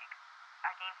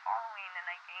following, and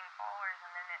I gain followers,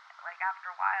 and then it, like, after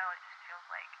a while, it just feels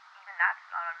like, even that's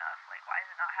not enough. Like, why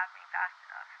is it not happening fast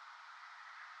enough?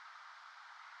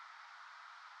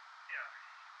 Yeah.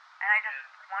 And I just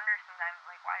wonder sometimes,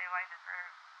 like, why do I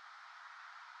deserve...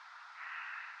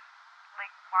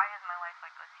 Like, why is my life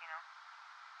like this, you know?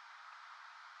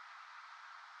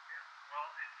 Yeah. Well,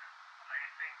 I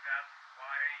think that's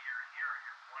why you're here.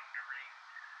 You're wondering,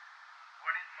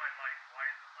 what is my life? Why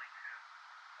is it like this?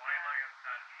 Why am I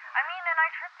unsatisfied? I mean, and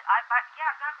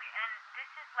yeah, exactly. And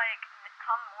this is, like,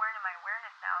 come more into my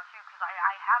awareness now, too, because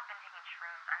I have been taking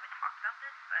shrooms. I haven't talked about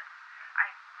this, but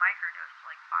I microdosed,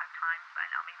 like, 5 times by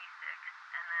now, maybe 6.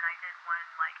 And then I did one,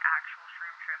 like, actual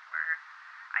shroom trip where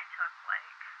I took,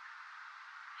 like,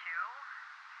 2.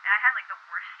 And I had, like, the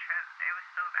worst trip. It was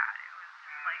so bad. It was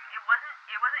just, like, it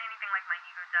wasn't anything like my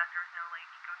ego death. There was no, like,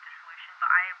 ego dissolution, but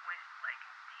I went, like,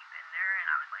 deep in there, and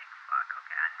I was like, fuck,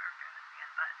 okay, I'm never doing this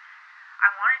again. But I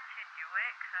wanted to do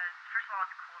it because, first of all,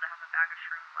 it's cool to have a bag of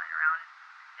shrooms lying around.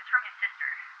 It's from his sister.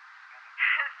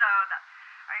 So, what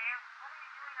are you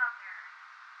doing out there?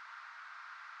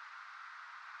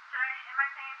 Am I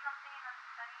saying something that's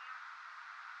upsetting you?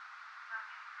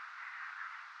 Okay.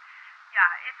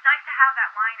 Yeah, it's nice to have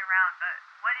that lying around, but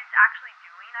what it's actually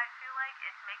doing, I feel like,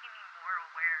 it's making me more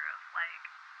aware of, like,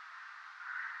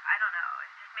 I don't know,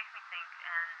 it just makes me think,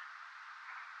 and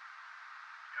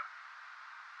Yep.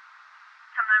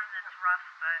 sometimes it's rough,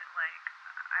 but, like,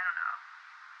 I don't know.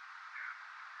 Yeah.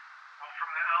 Well,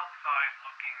 from the outside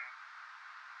looking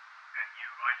at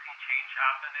you, I see change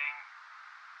happening.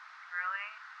 Really?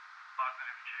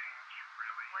 Positive change,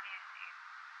 really. What do you see?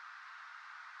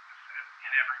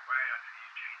 In every way, I see you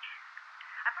changing.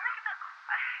 I feel like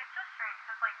it's so strange,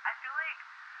 because, like, I feel like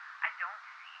I don't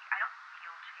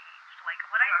feel changed. Like,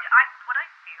 what I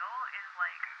feel is,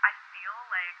 like, I feel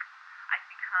like I've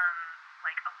become,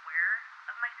 like, aware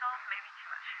of myself, maybe too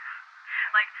much.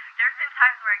 Like, there's been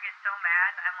times where I get so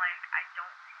mad, I'm like, I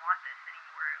don't want this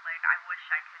anymore. Like, I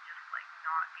wish I could just, like,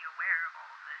 not be aware of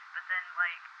all of this. But then,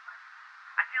 like,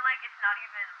 I feel like it's not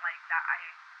even, like, that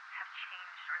I have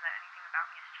changed or that anything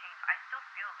about me has changed. I still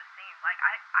feel the same. Like,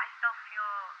 I still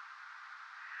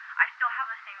have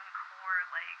the same core,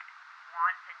 like,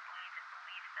 wants and needs and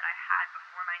beliefs that I had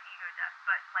before my ego death.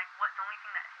 But, like, the only thing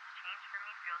that has changed for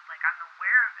me feels like I'm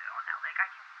aware of it all now. Like, I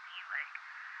can see, like,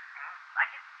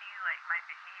 my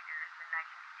behaviors, and I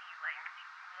can see, like,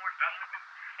 more things.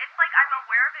 It's like I'm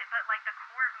aware of it, but, like, the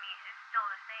core of me is still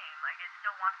the same. Like, it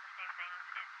still wants the same things.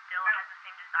 It still has the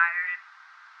same desires.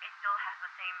 It still has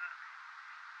the same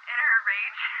inner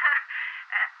rage.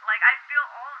 Like, I feel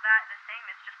all of that the same.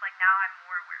 It's just, like, now I'm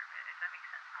more aware of it, if that makes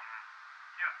sense.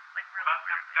 Yeah. Like, really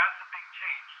aware of it. That's a big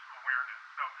change, awareness.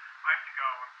 So, I have to go.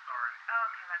 I'm sorry. Oh,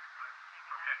 okay, that's cool.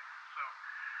 Okay.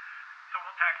 So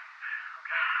we'll text.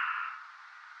 Okay.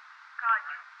 God,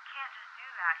 you can't just do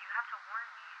that. You have to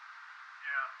warn me.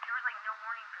 Yeah. There was, like, no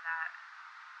warning for that.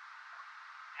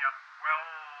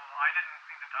 didn't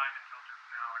see the time until just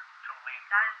now. It's totally in.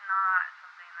 That is not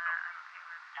something that I'm okay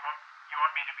with. You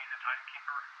want me to be the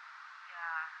timekeeper?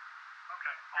 Yeah.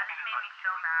 Okay. That just made me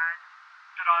so mad.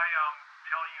 Should I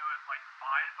tell you at like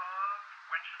 5 of?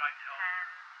 When should I tell 10.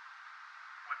 you?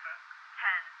 What's that?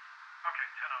 10. Okay,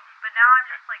 10 of. But now I'm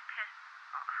just like pissed.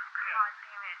 Oh, God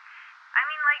damn it. I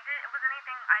mean, like, was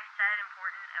anything I said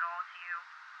important at all to you?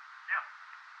 Yeah.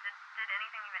 Did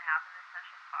anything even happen this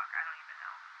session? Fuck, I don't even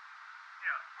know.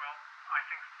 Yeah, well, I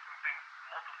think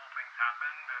multiple things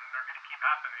happened, and they're going to keep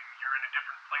happening. You're in a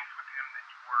different place with him than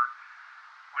you were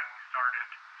when we started,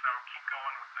 so keep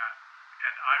going with that.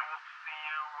 And I will see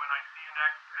you when I see you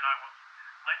next, and I will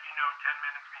let you know 10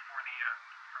 minutes before the end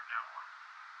from now on.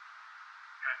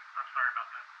 Okay? I'm sorry about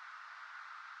that.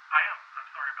 I am. I'm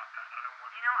sorry about that. I don't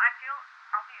want to. You know,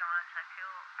 I'll be honest, I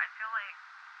feel like,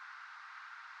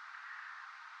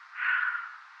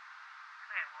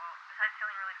 okay, well, besides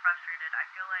feeling really frustrated, I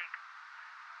feel like,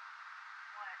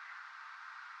 what?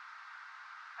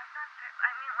 That's not fair.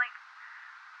 I mean, like,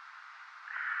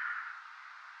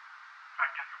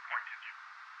 I've disappointed you.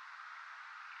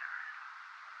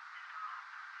 stop.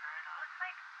 Well, it's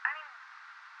like, I mean,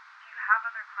 do you have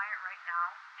other client right now?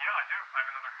 Yeah, I do. I have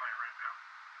another client right now.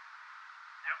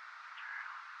 Yep.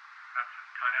 That's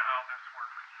kind of how this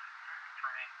works for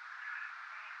me.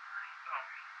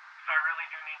 So I really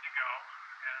do need to go,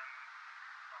 and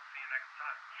I'll see you next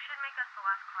time. You should make us the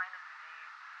last client of the day.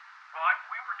 Well,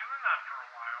 we were doing that for a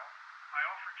while. I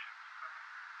offered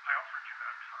you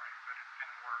that time, but it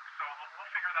didn't work. So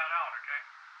we'll figure that out, okay?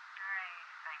 Alright,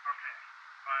 thanks. Okay.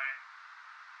 Bye.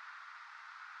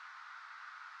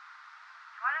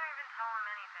 Why don't I even tell him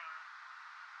anything?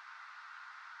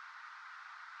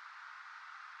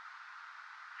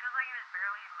 Feels like he was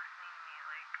barely listening to me,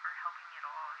 like, or helping me at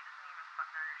all. He doesn't even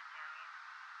fucking understand me.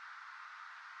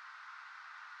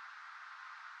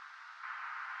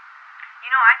 You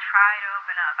know, I try to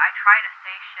open up. I try to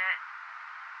say shit,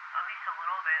 at least a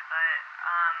little bit, but,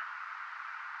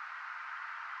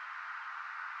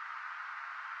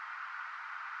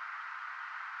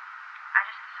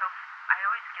 I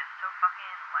always get so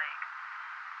fucking, like,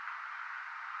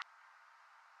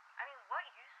 I mean, what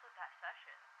use was that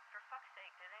session? For fuck's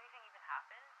sake, did anything even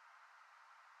happen?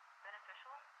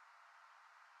 Beneficial?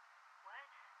 What?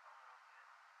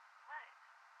 What?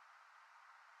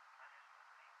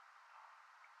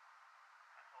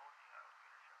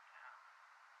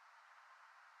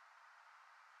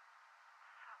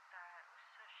 Fuck that. It was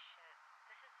so shit.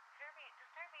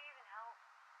 Does therapy even help?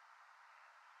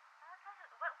 No, it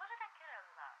doesn't. What did I get out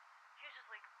of that? He was just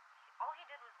like, all he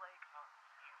did was like,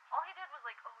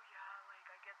 oh yeah, like,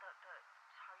 I get that's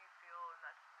how you feel, and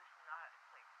that's this and that. It's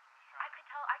like, I could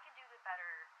tell, I could do it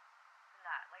better than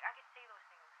that. Like, I could say those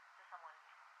things to someone.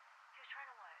 He was trying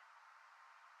to what?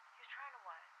 He was trying to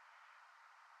what?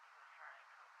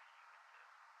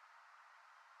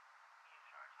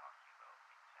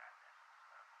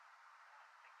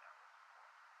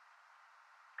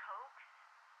 Coax?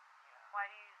 Why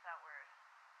do you use that word?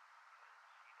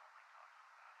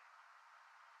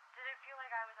 Did it feel like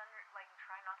I was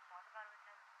trying not to talk about it with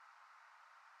him?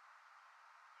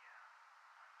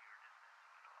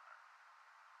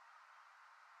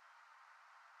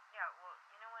 Yeah, well,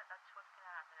 you know what? That's what's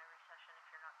gonna happen every session if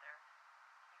you're not there.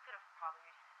 You could have probably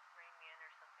reined me in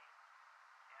or something.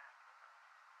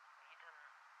 But you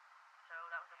didn't. So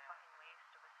that was a fucking waste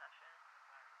of a session.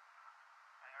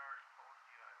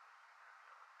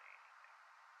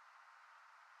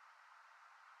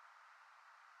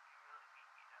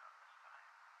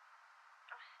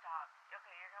 Oh, stop.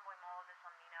 Okay, you're gonna blame all of this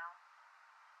on me now?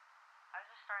 I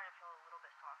was just starting to feel a little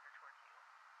bit softer towards you.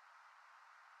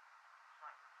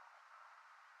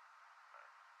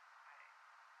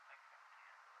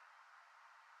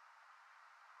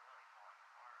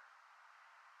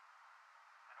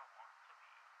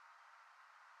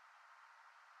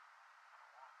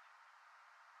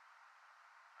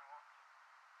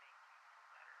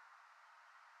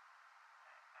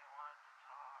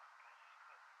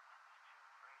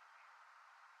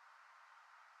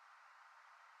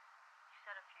 You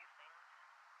said a few things.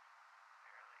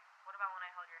 What about when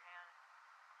I held your hand?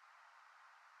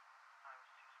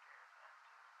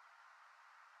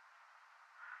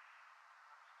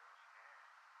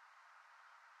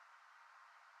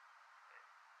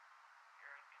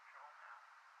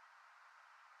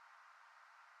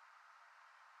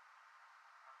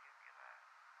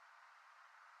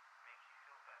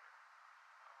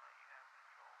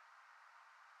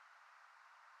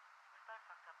 What's that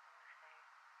fucked up thing to say?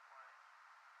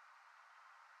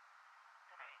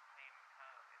 That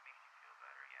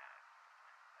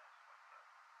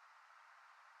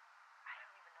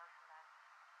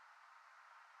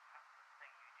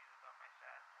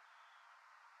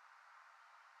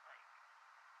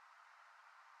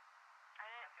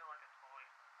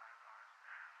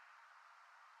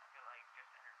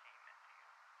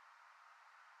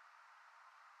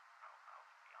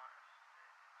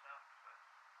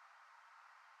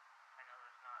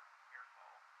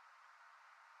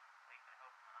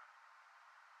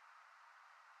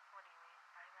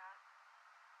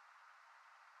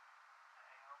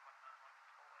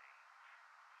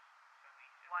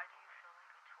Why do you feel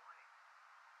like a toy?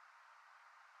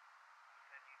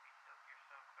 Because you're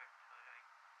so quick to like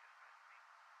dismiss me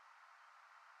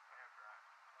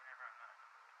whenever I'm not in the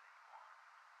mood that you want.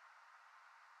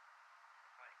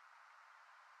 It's like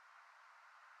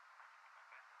my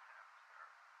best attempts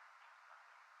are just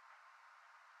nothing.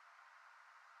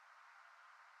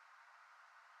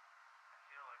 I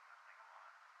feel like missing a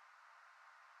lot.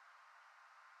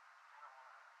 I don't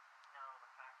want to know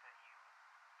the fact that you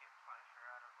get pleasure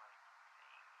out of like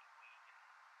seeing me weak and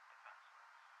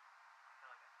defenseless. I feel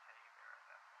like a teddy bear at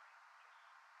that point.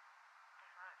 Just I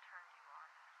thought it turned you on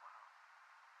as well.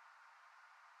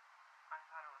 I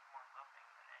thought it was more loving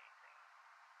than anything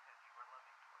because you were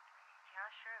loving towards me. Yeah,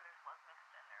 sure, there's love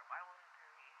mixed in there. Why wouldn't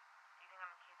there be? Do you think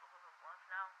I'm incapable of love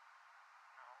now?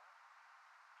 No.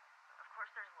 Of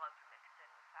course there's love mixed in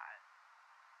with that.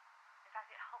 In fact,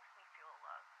 it helps me feel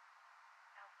love.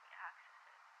 It helps me access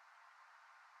it.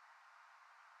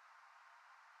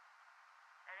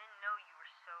 I didn't know you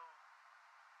were so...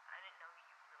 I didn't know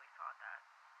you really thought that.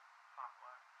 Thought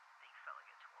what? That you felt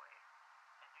like a toy.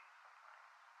 I do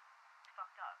sometimes. It's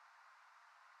fucked up.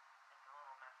 It's a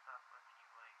little messed up if you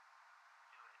like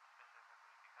do it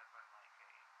specifically because I'm like a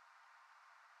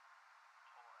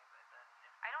toy, but then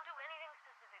if I don't do anything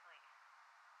specifically.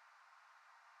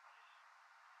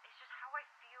 It's just how I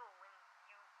feel when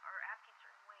you are acting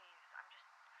certain ways. I'm just...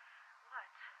 What?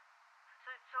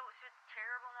 So it's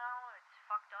terrible now? It's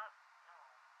fucked up? no,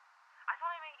 I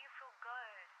thought I made you feel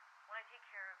good when I take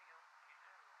care of you. you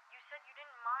do. You said you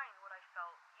didn't mind what I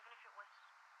felt, even if it was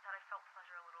that I felt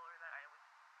pleasure a little or that I was,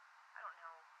 I don't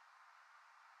know,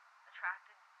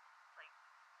 attracted. Like,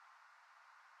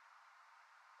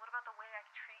 what about the way I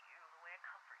treat you, the way I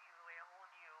comfort you, the way I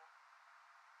hold you?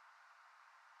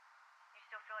 You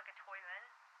still feel like a toy then?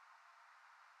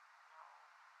 No.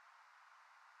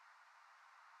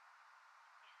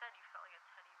 You said you felt like a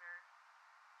teddy bear.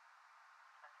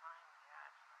 At times, yeah,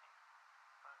 it's nice.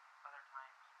 But other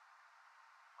times,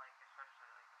 like especially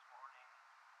like this morning,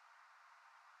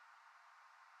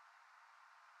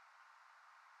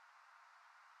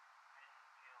 I didn't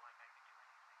feel like I could do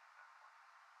anything at that point.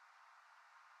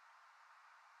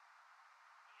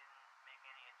 You didn't make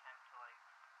any attempt to like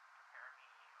prepare me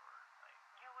or like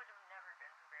You would have never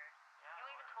been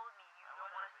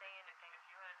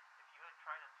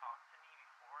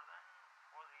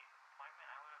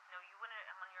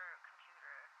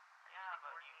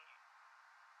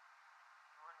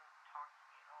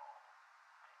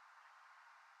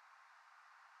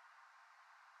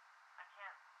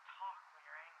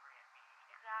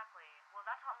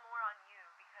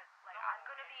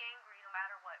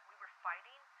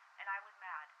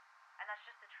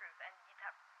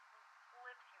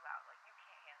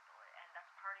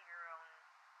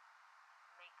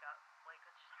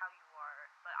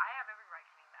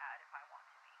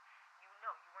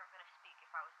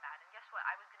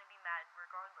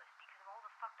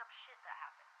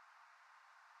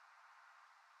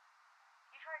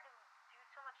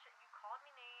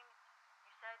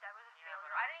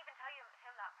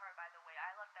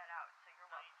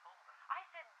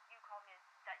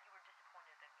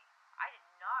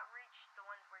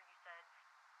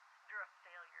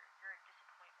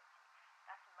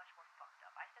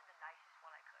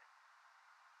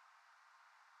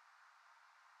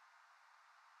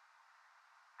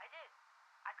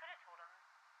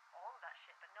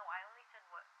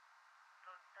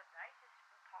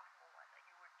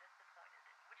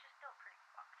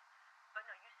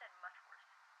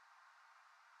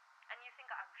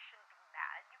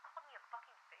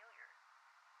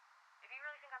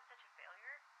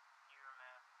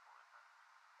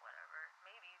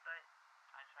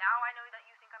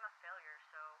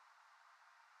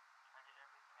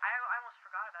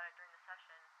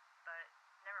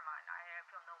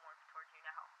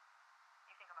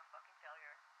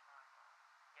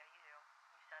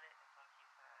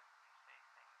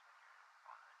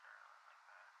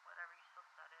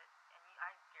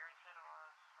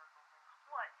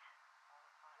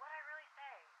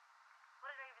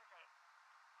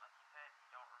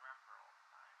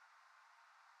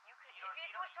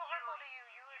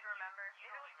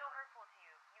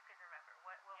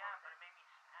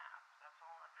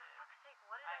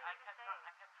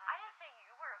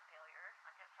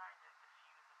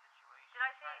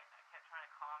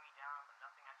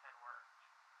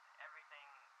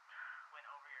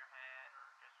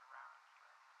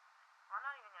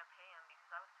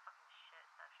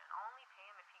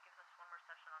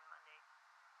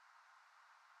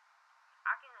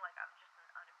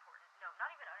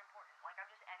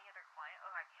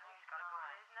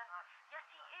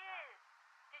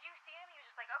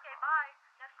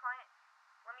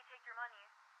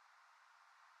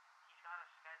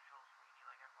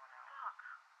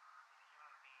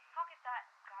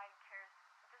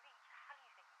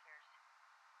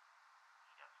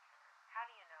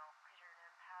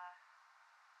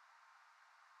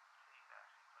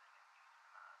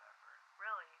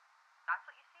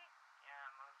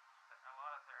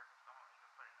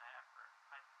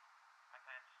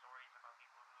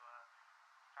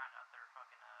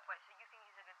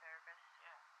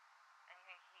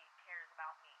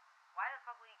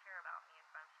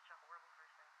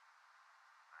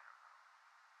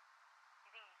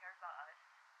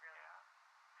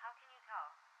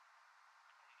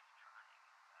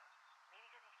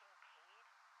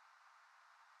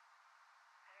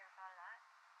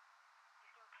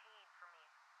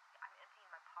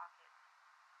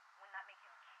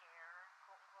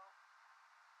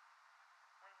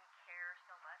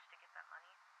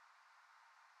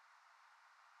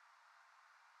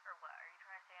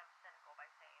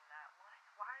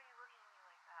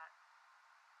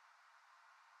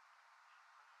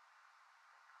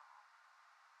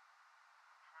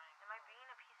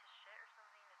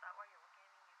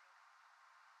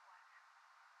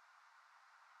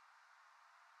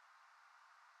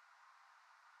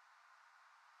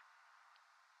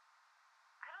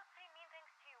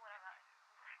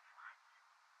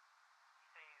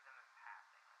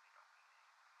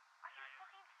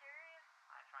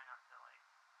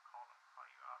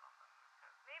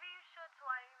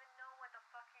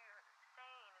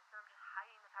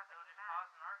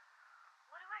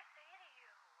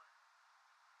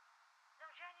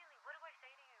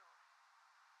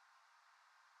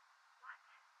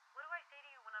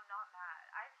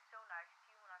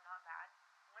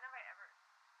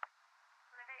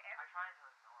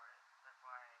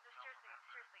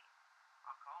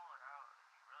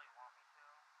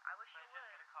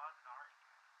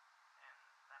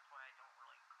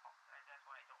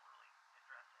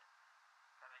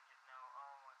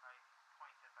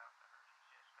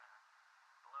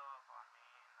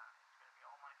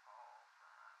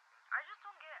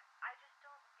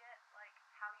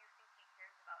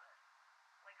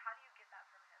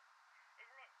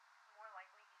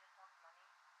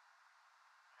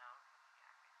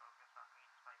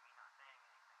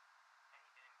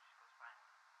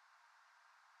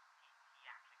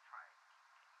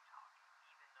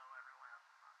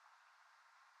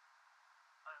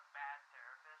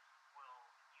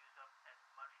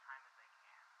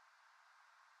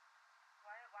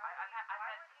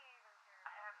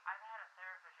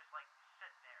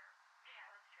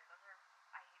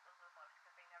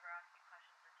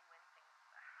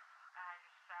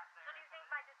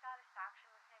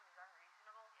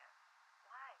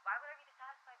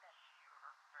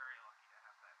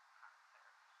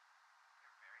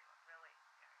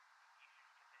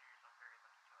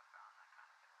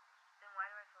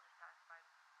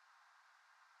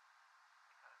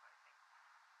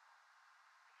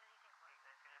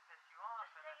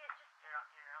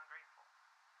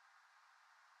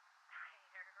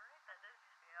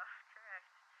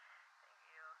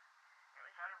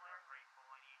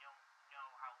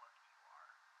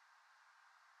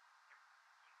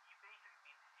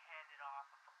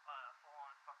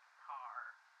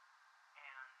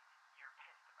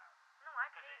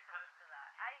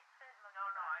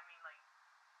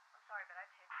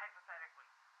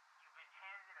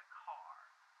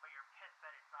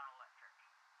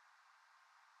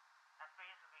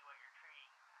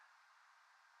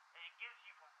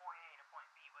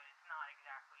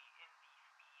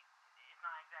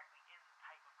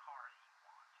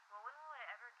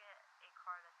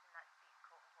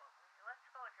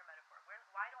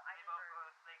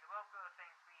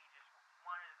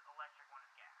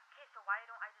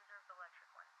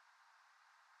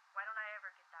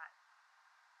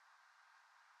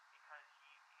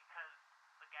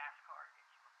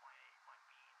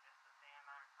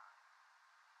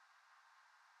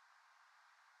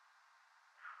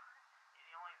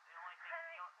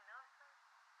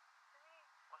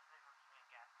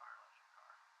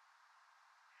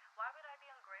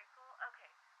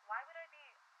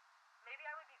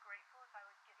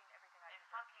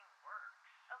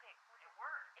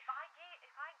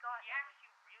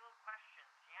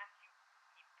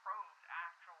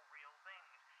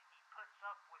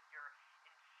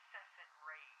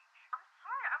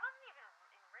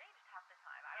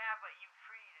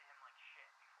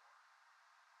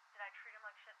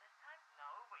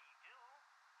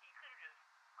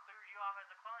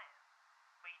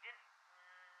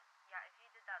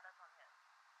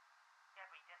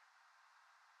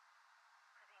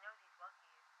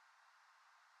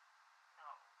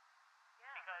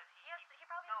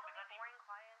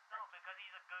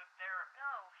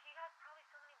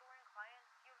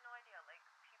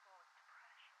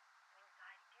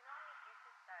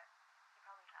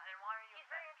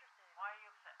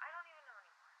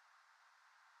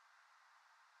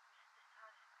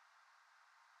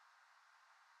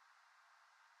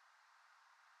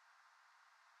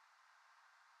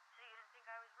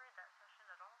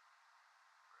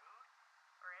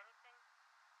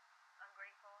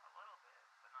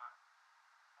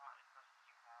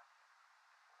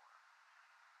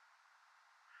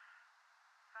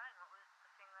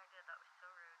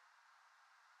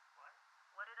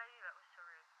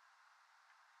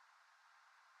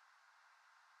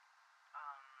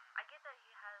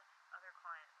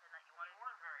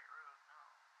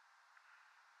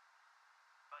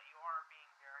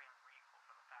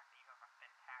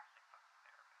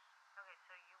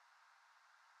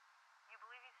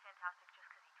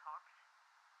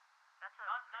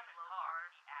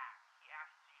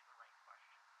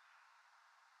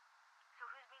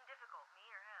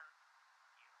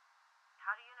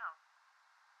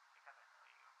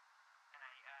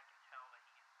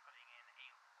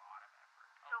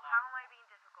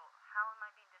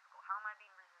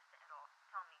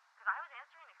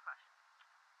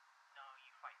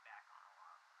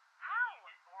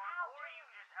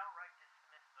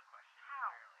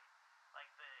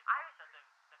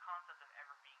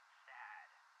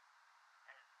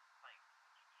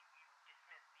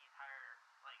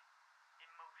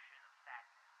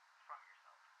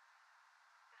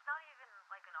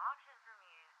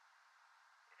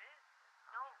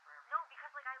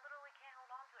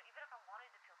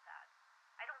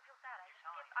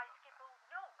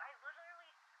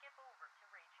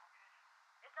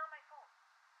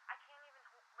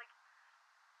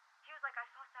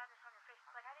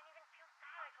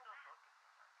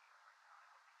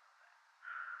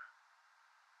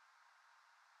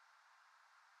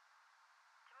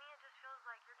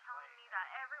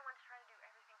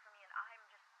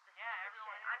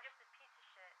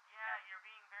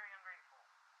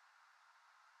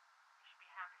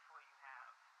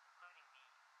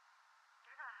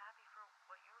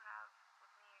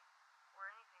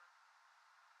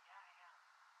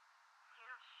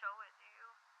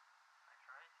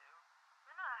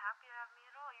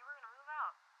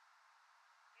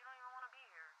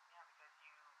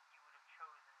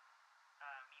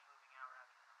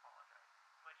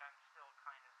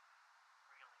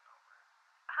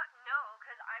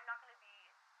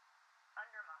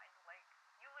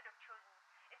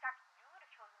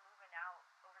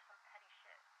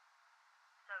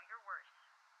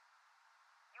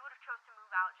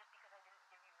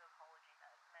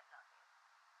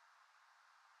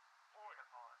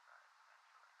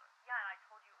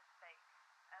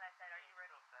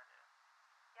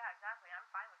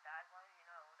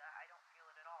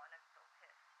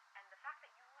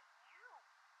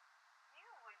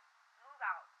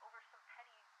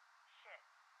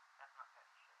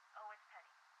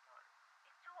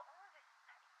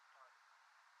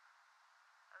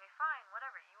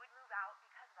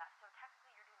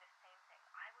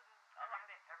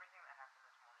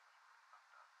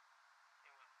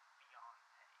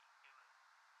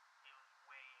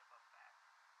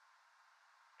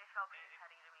felt pretty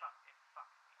petty to me. It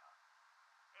fucked me up.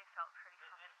 It felt pretty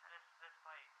fucking petty. This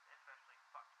fight especially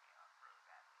fucked me up really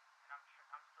badly, and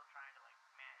I'm still trying to like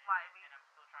manage Why? it, and I'm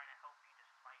still trying to help you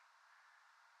despite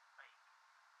like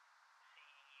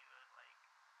seeing you as like.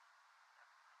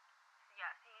 Yeah,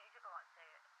 see, you took a lot to say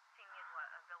it. Seeing me as what?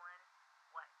 A villain?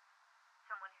 What?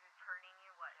 Someone who's hurting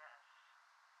you? What? Yes.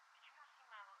 Did you not see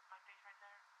my face right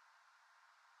there?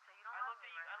 So you don't love me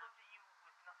right I now. looked at you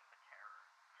with nothing but terror.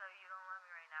 So you don't love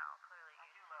me right now, clearly. I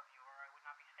do love you, or I would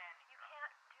not be standing You here. can't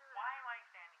do that. Why am I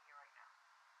standing here right now?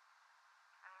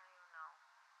 I don't even know.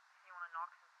 You want to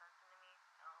knock some sense into me?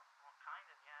 No, well, kind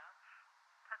of, yeah.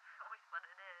 That's always what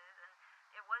it is, and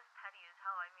it was petty as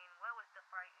hell. I mean, what was the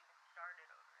fight even started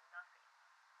over? Nothing.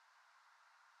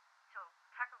 So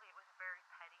technically it was very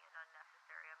petty and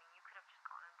unnecessary. I mean, you could have just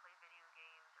gone and played video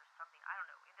games or something. I don't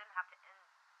know. It didn't have to end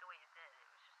the way it did. It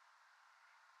was just...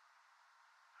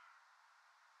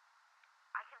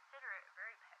 I consider it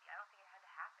very petty. I don't think it had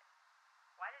to happen.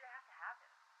 Why did it have to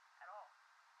happen at all?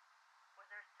 Was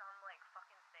there some, like,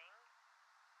 fucking thing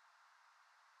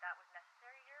that was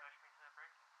necessary here? Push me to the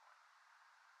breaking point.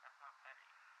 That's not petty.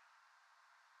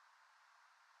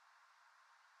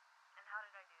 And how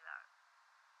did I do that?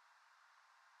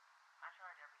 I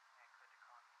tried everything I could to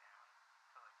calm you down.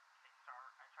 So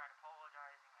like, I tried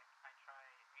apologizing. I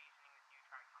tried reasoning with you,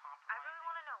 trying compromising. I really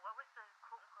want to know, what was the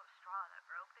quote-unquote straw that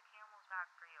broke the camel's back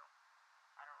for you?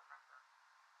 I don't remember.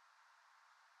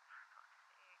 For fuck's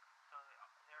sake. So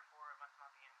therefore, it must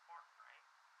not be important, right?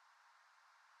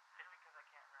 Just because I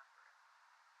can't remember it.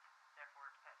 Therefore,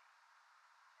 it's petty.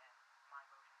 And my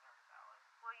emotions aren't valid.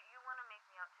 Well, you want to make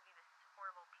me out to be this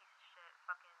horrible piece of shit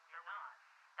fucking You're villain not.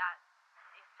 that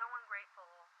is so ungrateful.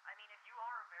 I mean, if You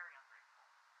are very ungrateful.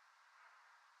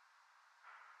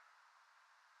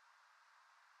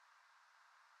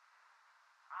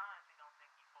 I honestly don't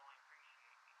think you fully appreciate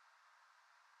me.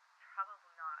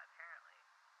 Probably not, apparently.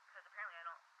 Because apparently I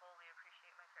don't fully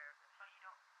appreciate my therapist. But you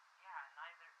don't.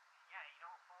 Yeah, you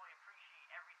don't fully appreciate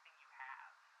everything you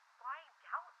have. Well, I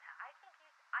doubt that. I think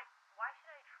why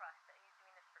should I trust that he's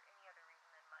doing this for any other reason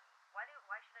than money?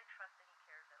 Why should I trust that he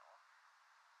cares at all?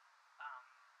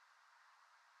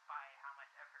 By how much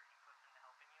effort he puts into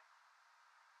helping you.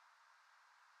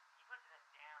 He puts in a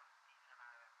damn decent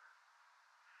amount of effort.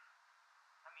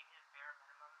 I mean, his bare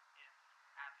minimum is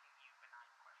asking you benign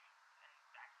questions, and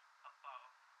that's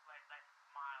that's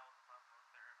miles above most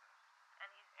therapists.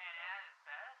 And at his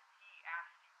best, he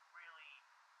asks you really,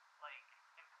 like,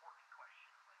 important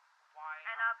questions, like, why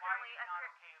are you not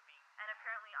okay with being sad? And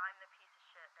apparently I'm the piece of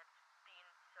shit that's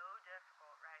being so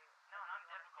difficult, right? No, not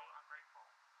difficult, ungrateful.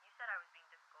 You said I was being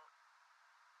difficult.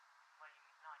 What do you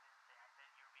mean? No, I didn't say. I said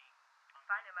you're being ungrateful.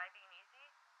 Fine, am I being easy?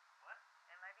 What?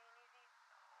 Am I being easy?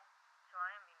 No. So I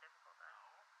am being difficult then. No.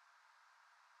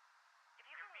 If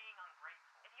You're being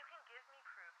ungrateful. If you can give me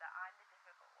proof that I'm the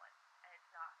difficult one, and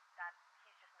it's not, that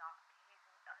he's not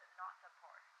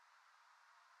subpar,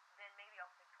 then maybe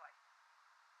I'll think twice.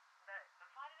 But Then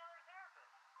find another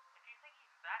therapist.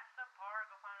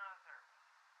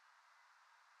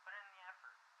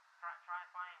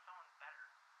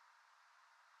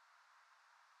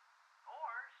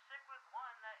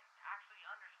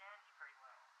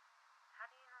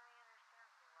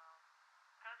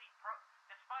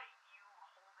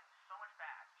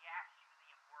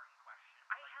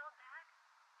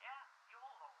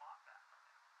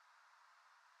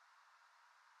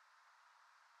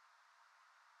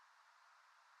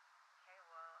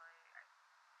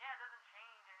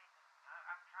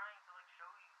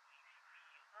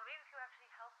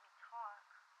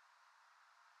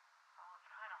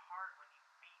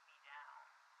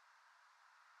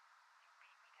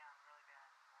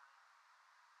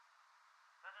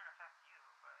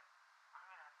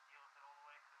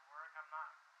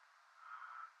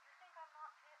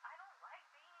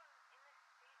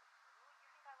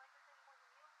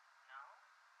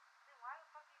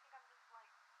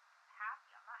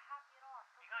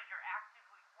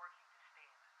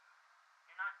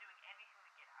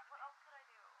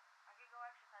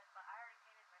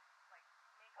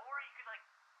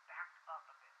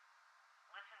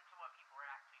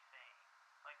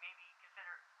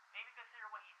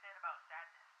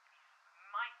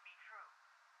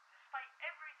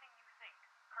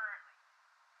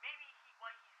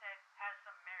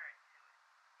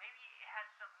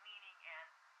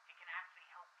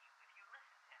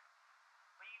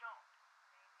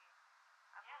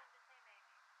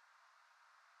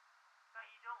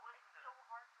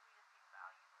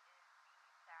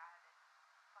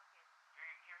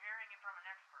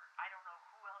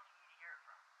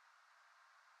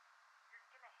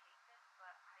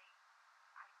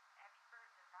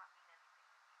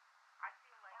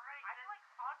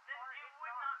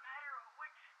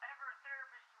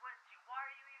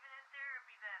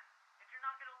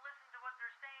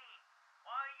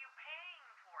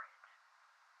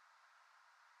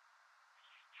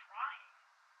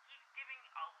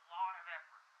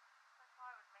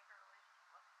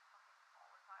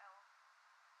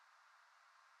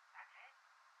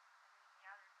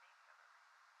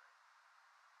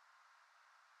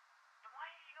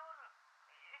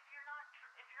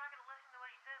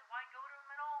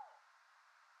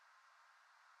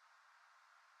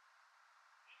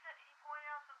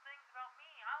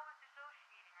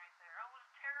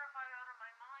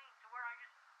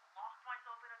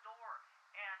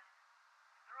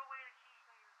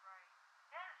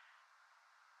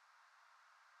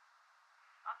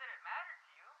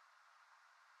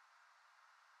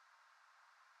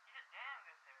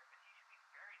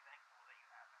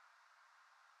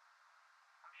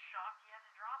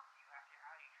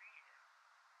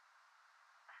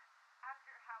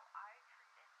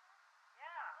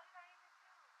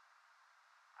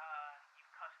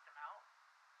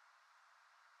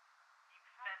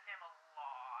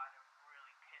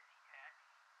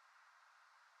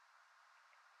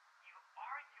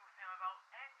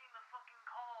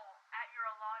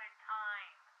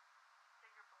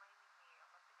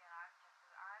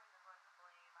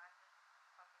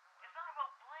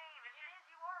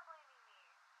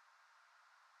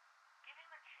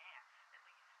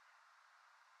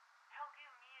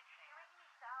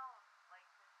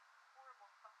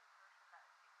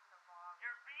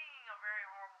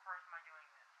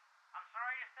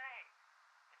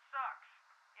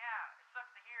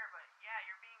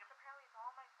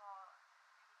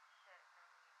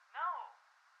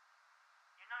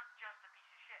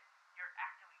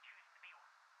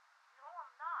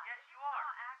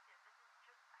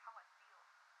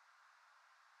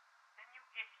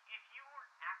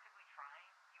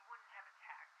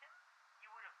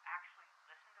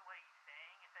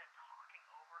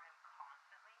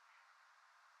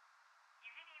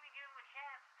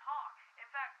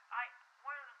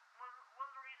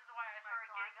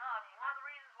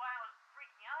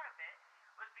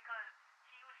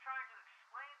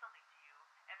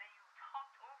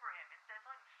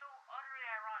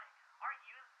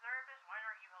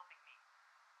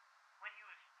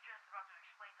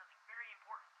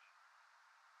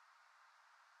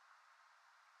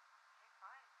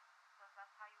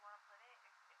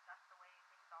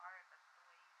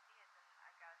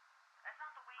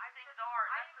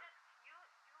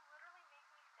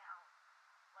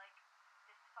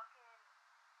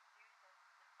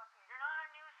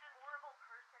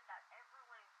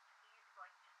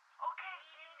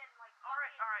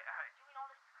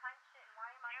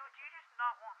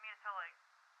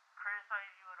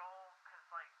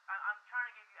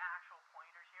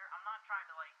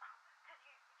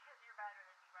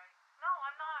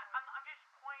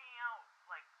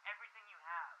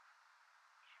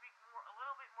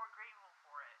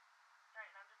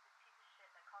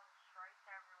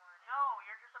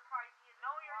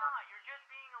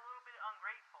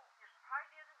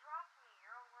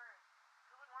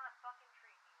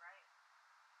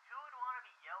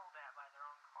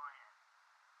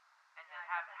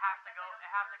 have to guess go. I don't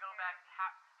Have to deserve go back.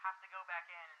 therapy. Have to go back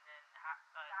in and then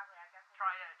Exactly. I guess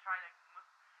try to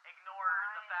ignore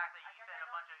the Fine. fact that I you guess said I a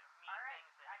don't. bunch of mean All right.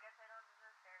 things. I guess I don't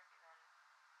deserve therapy then.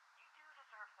 You do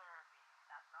deserve therapy.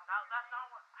 That's not. Now what you're that's not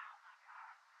saying. what. Oh my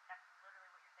god. That's literally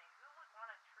what you're saying. Who would want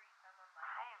to treat someone like?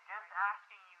 I am just right?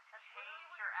 asking you to That's literally change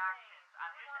what your you're actions. saying.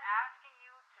 I'm Who would just wanna- asking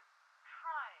you to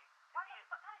try to Why be. the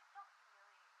fuck? That is so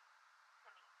humiliating to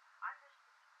me. I'm just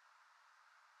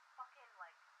fucking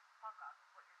like fuck up is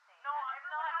what you're saying. No, That I'm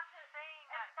everyone not has to, saying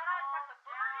and that. that's Calm a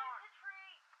burden down. to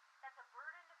treat. That's a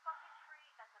burden to fucking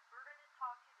treat. That's a burden to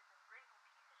talk to. This ungrateful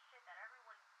piece of shit that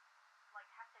everyone like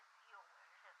has to deal with.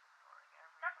 You're just ignoring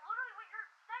everything. That's literally what you're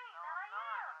saying. No, that I I'm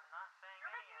not. am. I'm not saying You're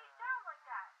any making me of sound like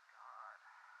that. God.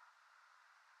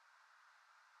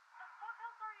 The fuck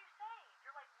else are you saying?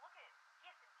 You're like, look at, he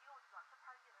has to deal with you. I'm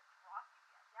surprised he hasn't dropped you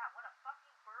yet. Yeah, what a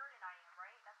fucking burden I am,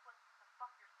 right? That's what the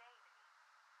fuck you're saying to me.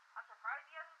 I'm surprised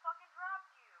he hasn't fucking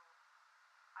dropped you.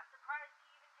 I'm surprised he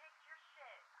even takes your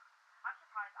shit. I'm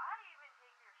surprised I even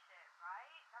take your shit,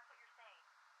 right? That's what you're saying.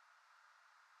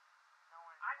 No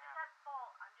one. I'm just at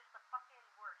fault. I'm just the fucking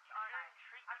worst, You aren't I? shouldn't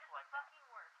treat I'm just people the like that. fucking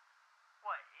worst.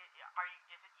 What? Are you?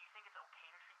 Is it? You think it's okay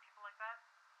to treat people like that?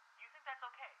 Do you think that's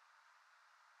okay?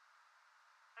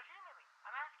 Legitimately,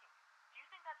 I'm asking you. Do you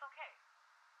think that's okay?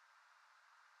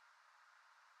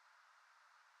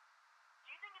 Do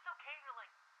you think it's okay to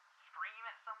like scream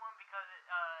at someone because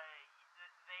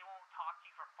they won't talk to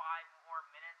you for 5 more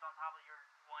minutes on top of your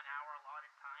 1 hour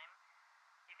allotted time?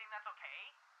 You think that's okay?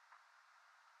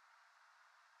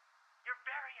 You're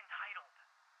very entitled.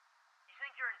 You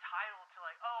think you're entitled to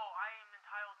like, oh, I am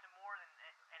entitled to more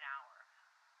than an hour.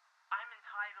 I'm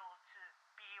entitled to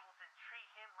be able to treat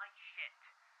him like shit.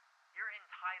 You're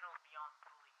entitled beyond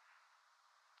belief.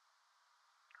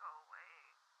 Go away.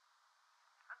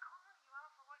 I'm calling you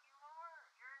out for what you are.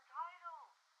 You're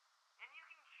entitled. And you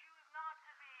can choose not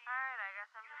to be. Alright, I guess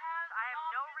You have I have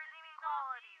the no option to redeeming not be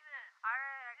qualities. this.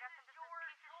 Alright, I This guess is I'm just your this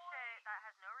piece of choice. shit that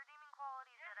has no redeeming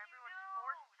qualities Yes, that you everyone's do.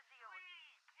 forced to deal with.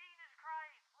 Sweet. Jesus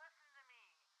Christ, listen to me.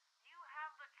 You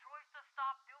have the choice to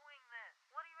stop doing this.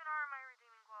 What even are my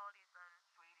redeeming qualities then?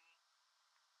 Sweetie,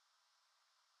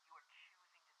 you are choosing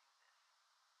to do this.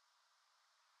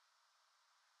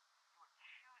 You are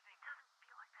choosing. It doesn't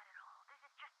feel like that at all. This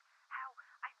is just how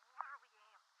I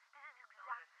literally am. This is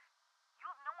exact. You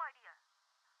have no idea.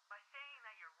 By saying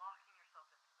that, you're locking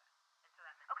yourself into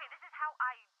that mentality. Okay,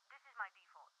 this is my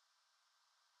default.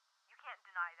 You can't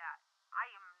deny that. I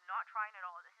am not trying at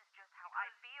all. This is just how I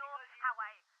feel, how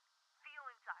I feel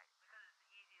inside. Because it's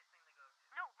the easiest thing to go to.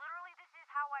 No, literally this is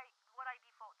what I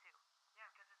default to. Yeah,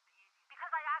 because it's the easiest.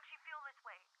 Because I actually feel this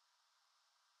way.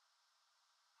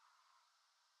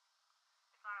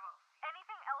 It's not about feeling.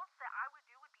 Anything else that I would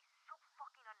do would be so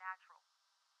fucking unnatural.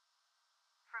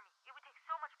 For me. It would take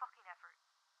so much fucking effort.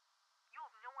 You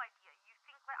have no idea. You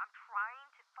think that I'm trying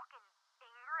to fucking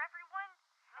anger everyone?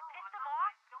 And piss them off?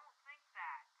 I don't think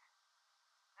that.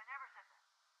 I never said that.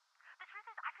 The truth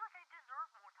is, I feel like I deserve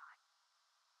more time.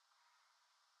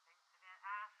 Then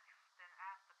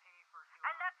ask to pay for 2 hours.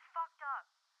 And that's fucked up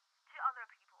to other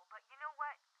people. But you know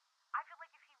what? I feel like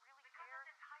if he really Because cared...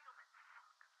 it's entitlement.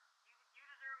 Fuck.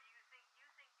 You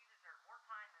think you deserve more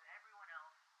time than everyone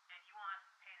else, and you want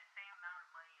to pay the same amount of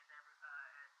money as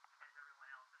everyone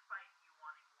else, despite you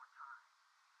wanting more time.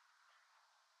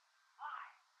 Why?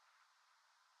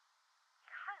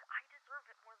 Because I deserve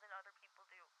it more than other people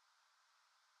do.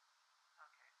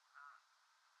 Okay.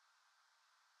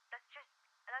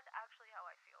 That's actually how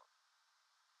I feel.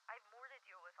 I have more to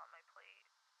deal with on my plate.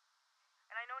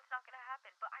 And I know it's not gonna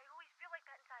happen, but I always feel like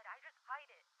that inside. I just hide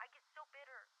it. I get so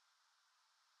bitter.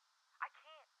 I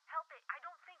can't help it. I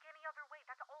don't think any other way.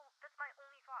 That's my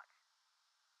only thoughts.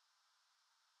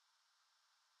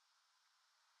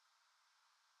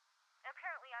 And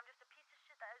apparently I'm just a piece of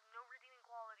shit that has no redeeming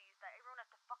qualities that everyone has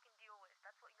to fucking deal with.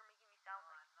 That's what you're making me sound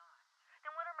like. I'm not.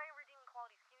 Then what are my redeeming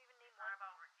qualities? Can you even name It's one? not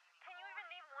about redeeming. Can you even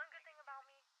name one good thing about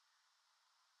me?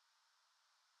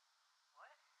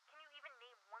 What? Can you even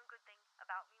name one good thing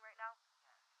about me right now?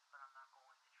 Yes, but I'm not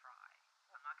going to try.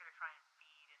 I'm not going to try and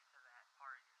feed into that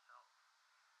part of yourself.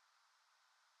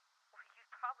 Well,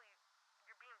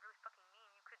 you're being really fucking mean.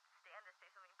 You could stand to say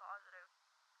something positive.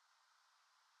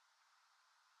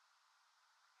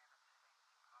 I haven't said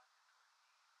anything positive.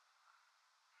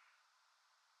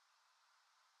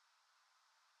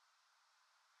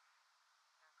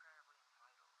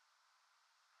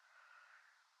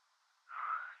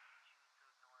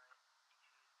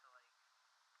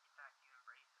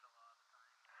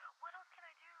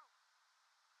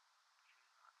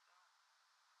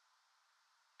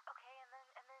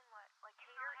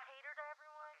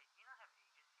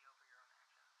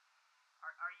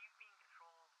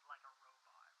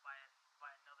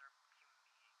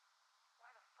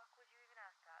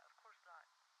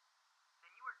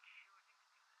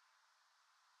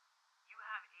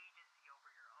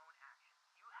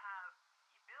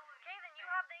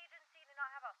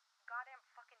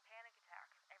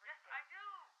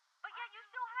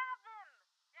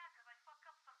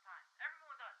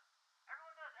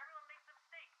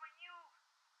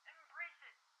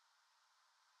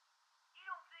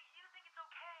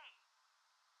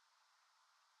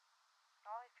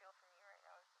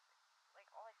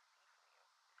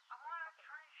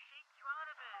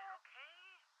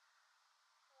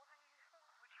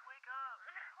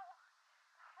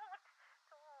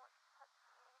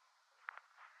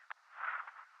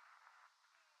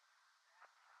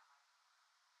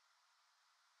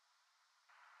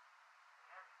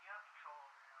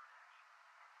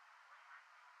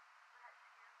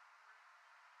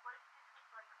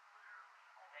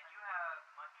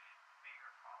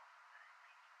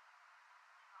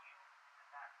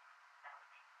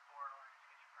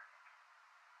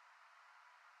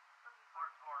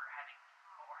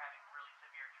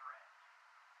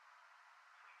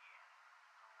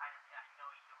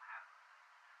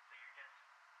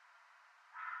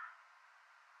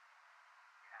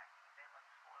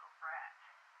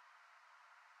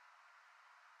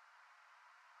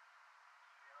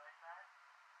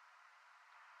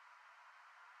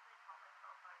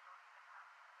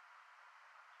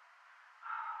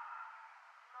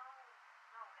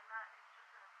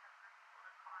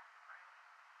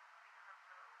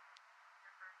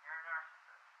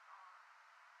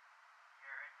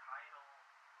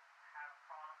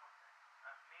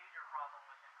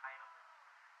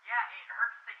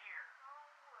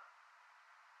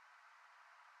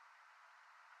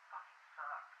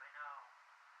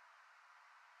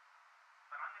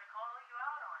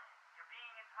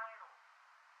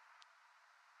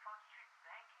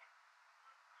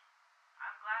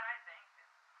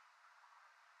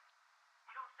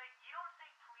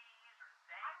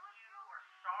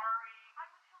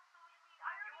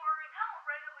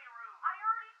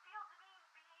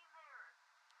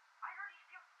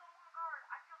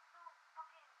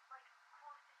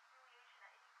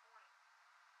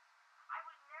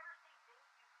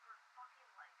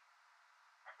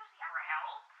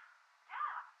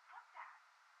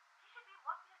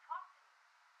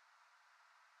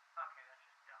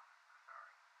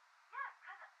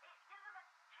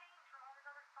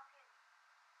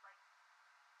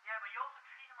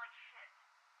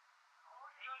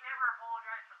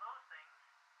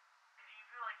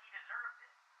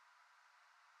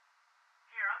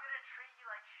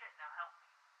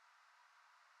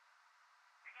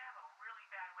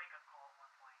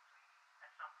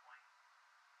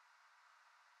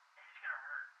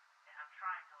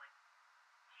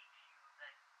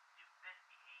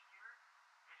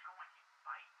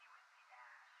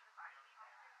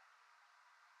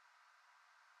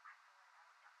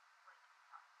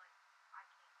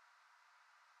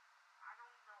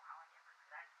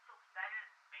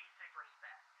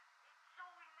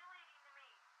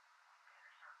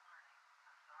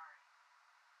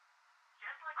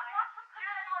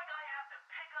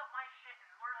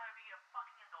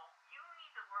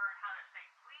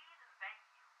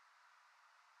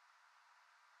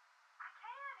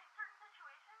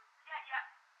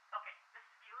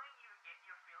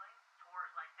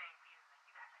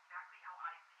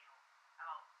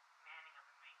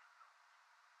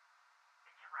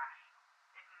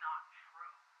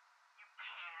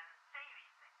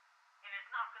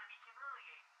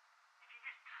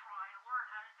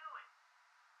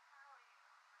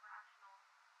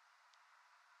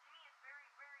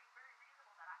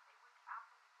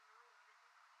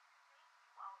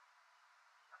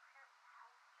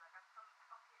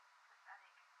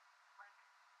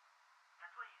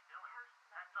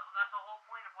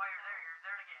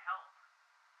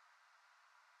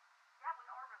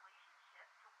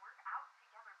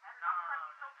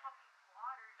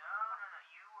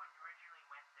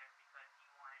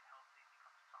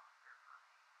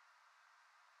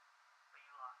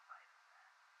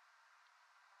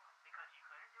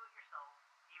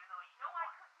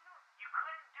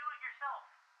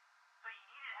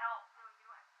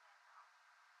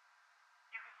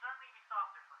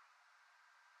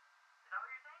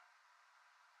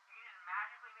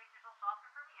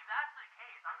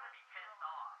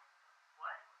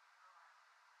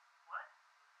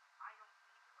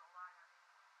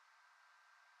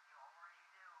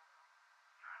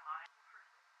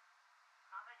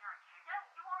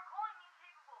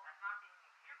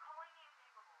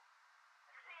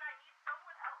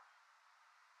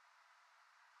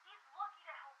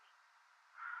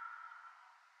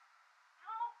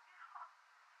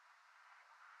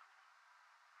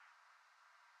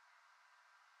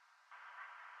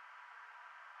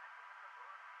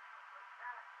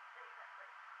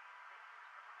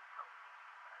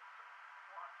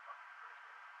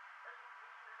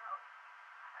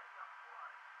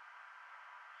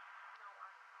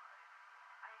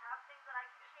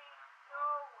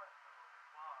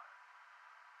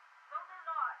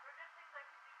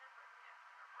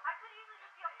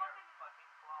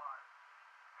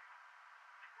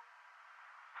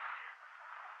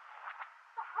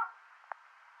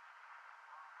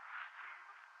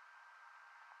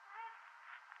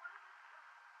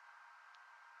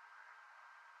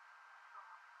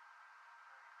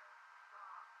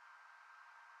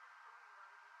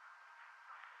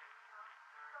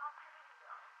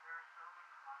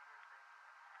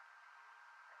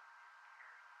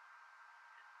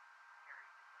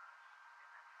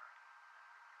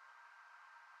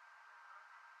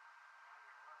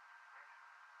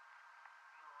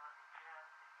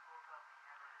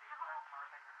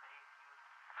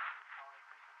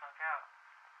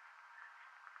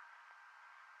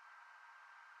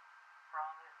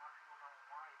 problem is most people don't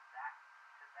worry that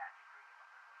to that degree about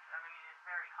their looks. I mean, it's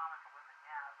very common for women,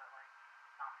 yeah, but like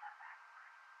not that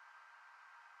backwards.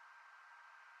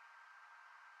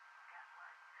 Guess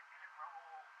what? You're gonna grow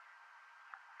old.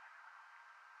 Just like everyone else.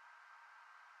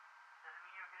 Does it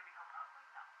mean you're gonna become ugly?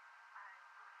 No. I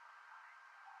believe I'm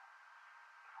not.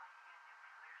 What are you gonna do?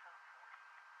 Kill yourself at 40?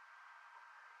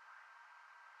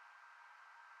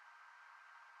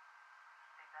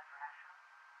 You think that's rational?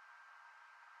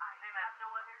 I have no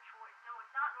other choice. No,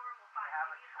 it's not normal. Fine. You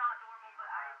have a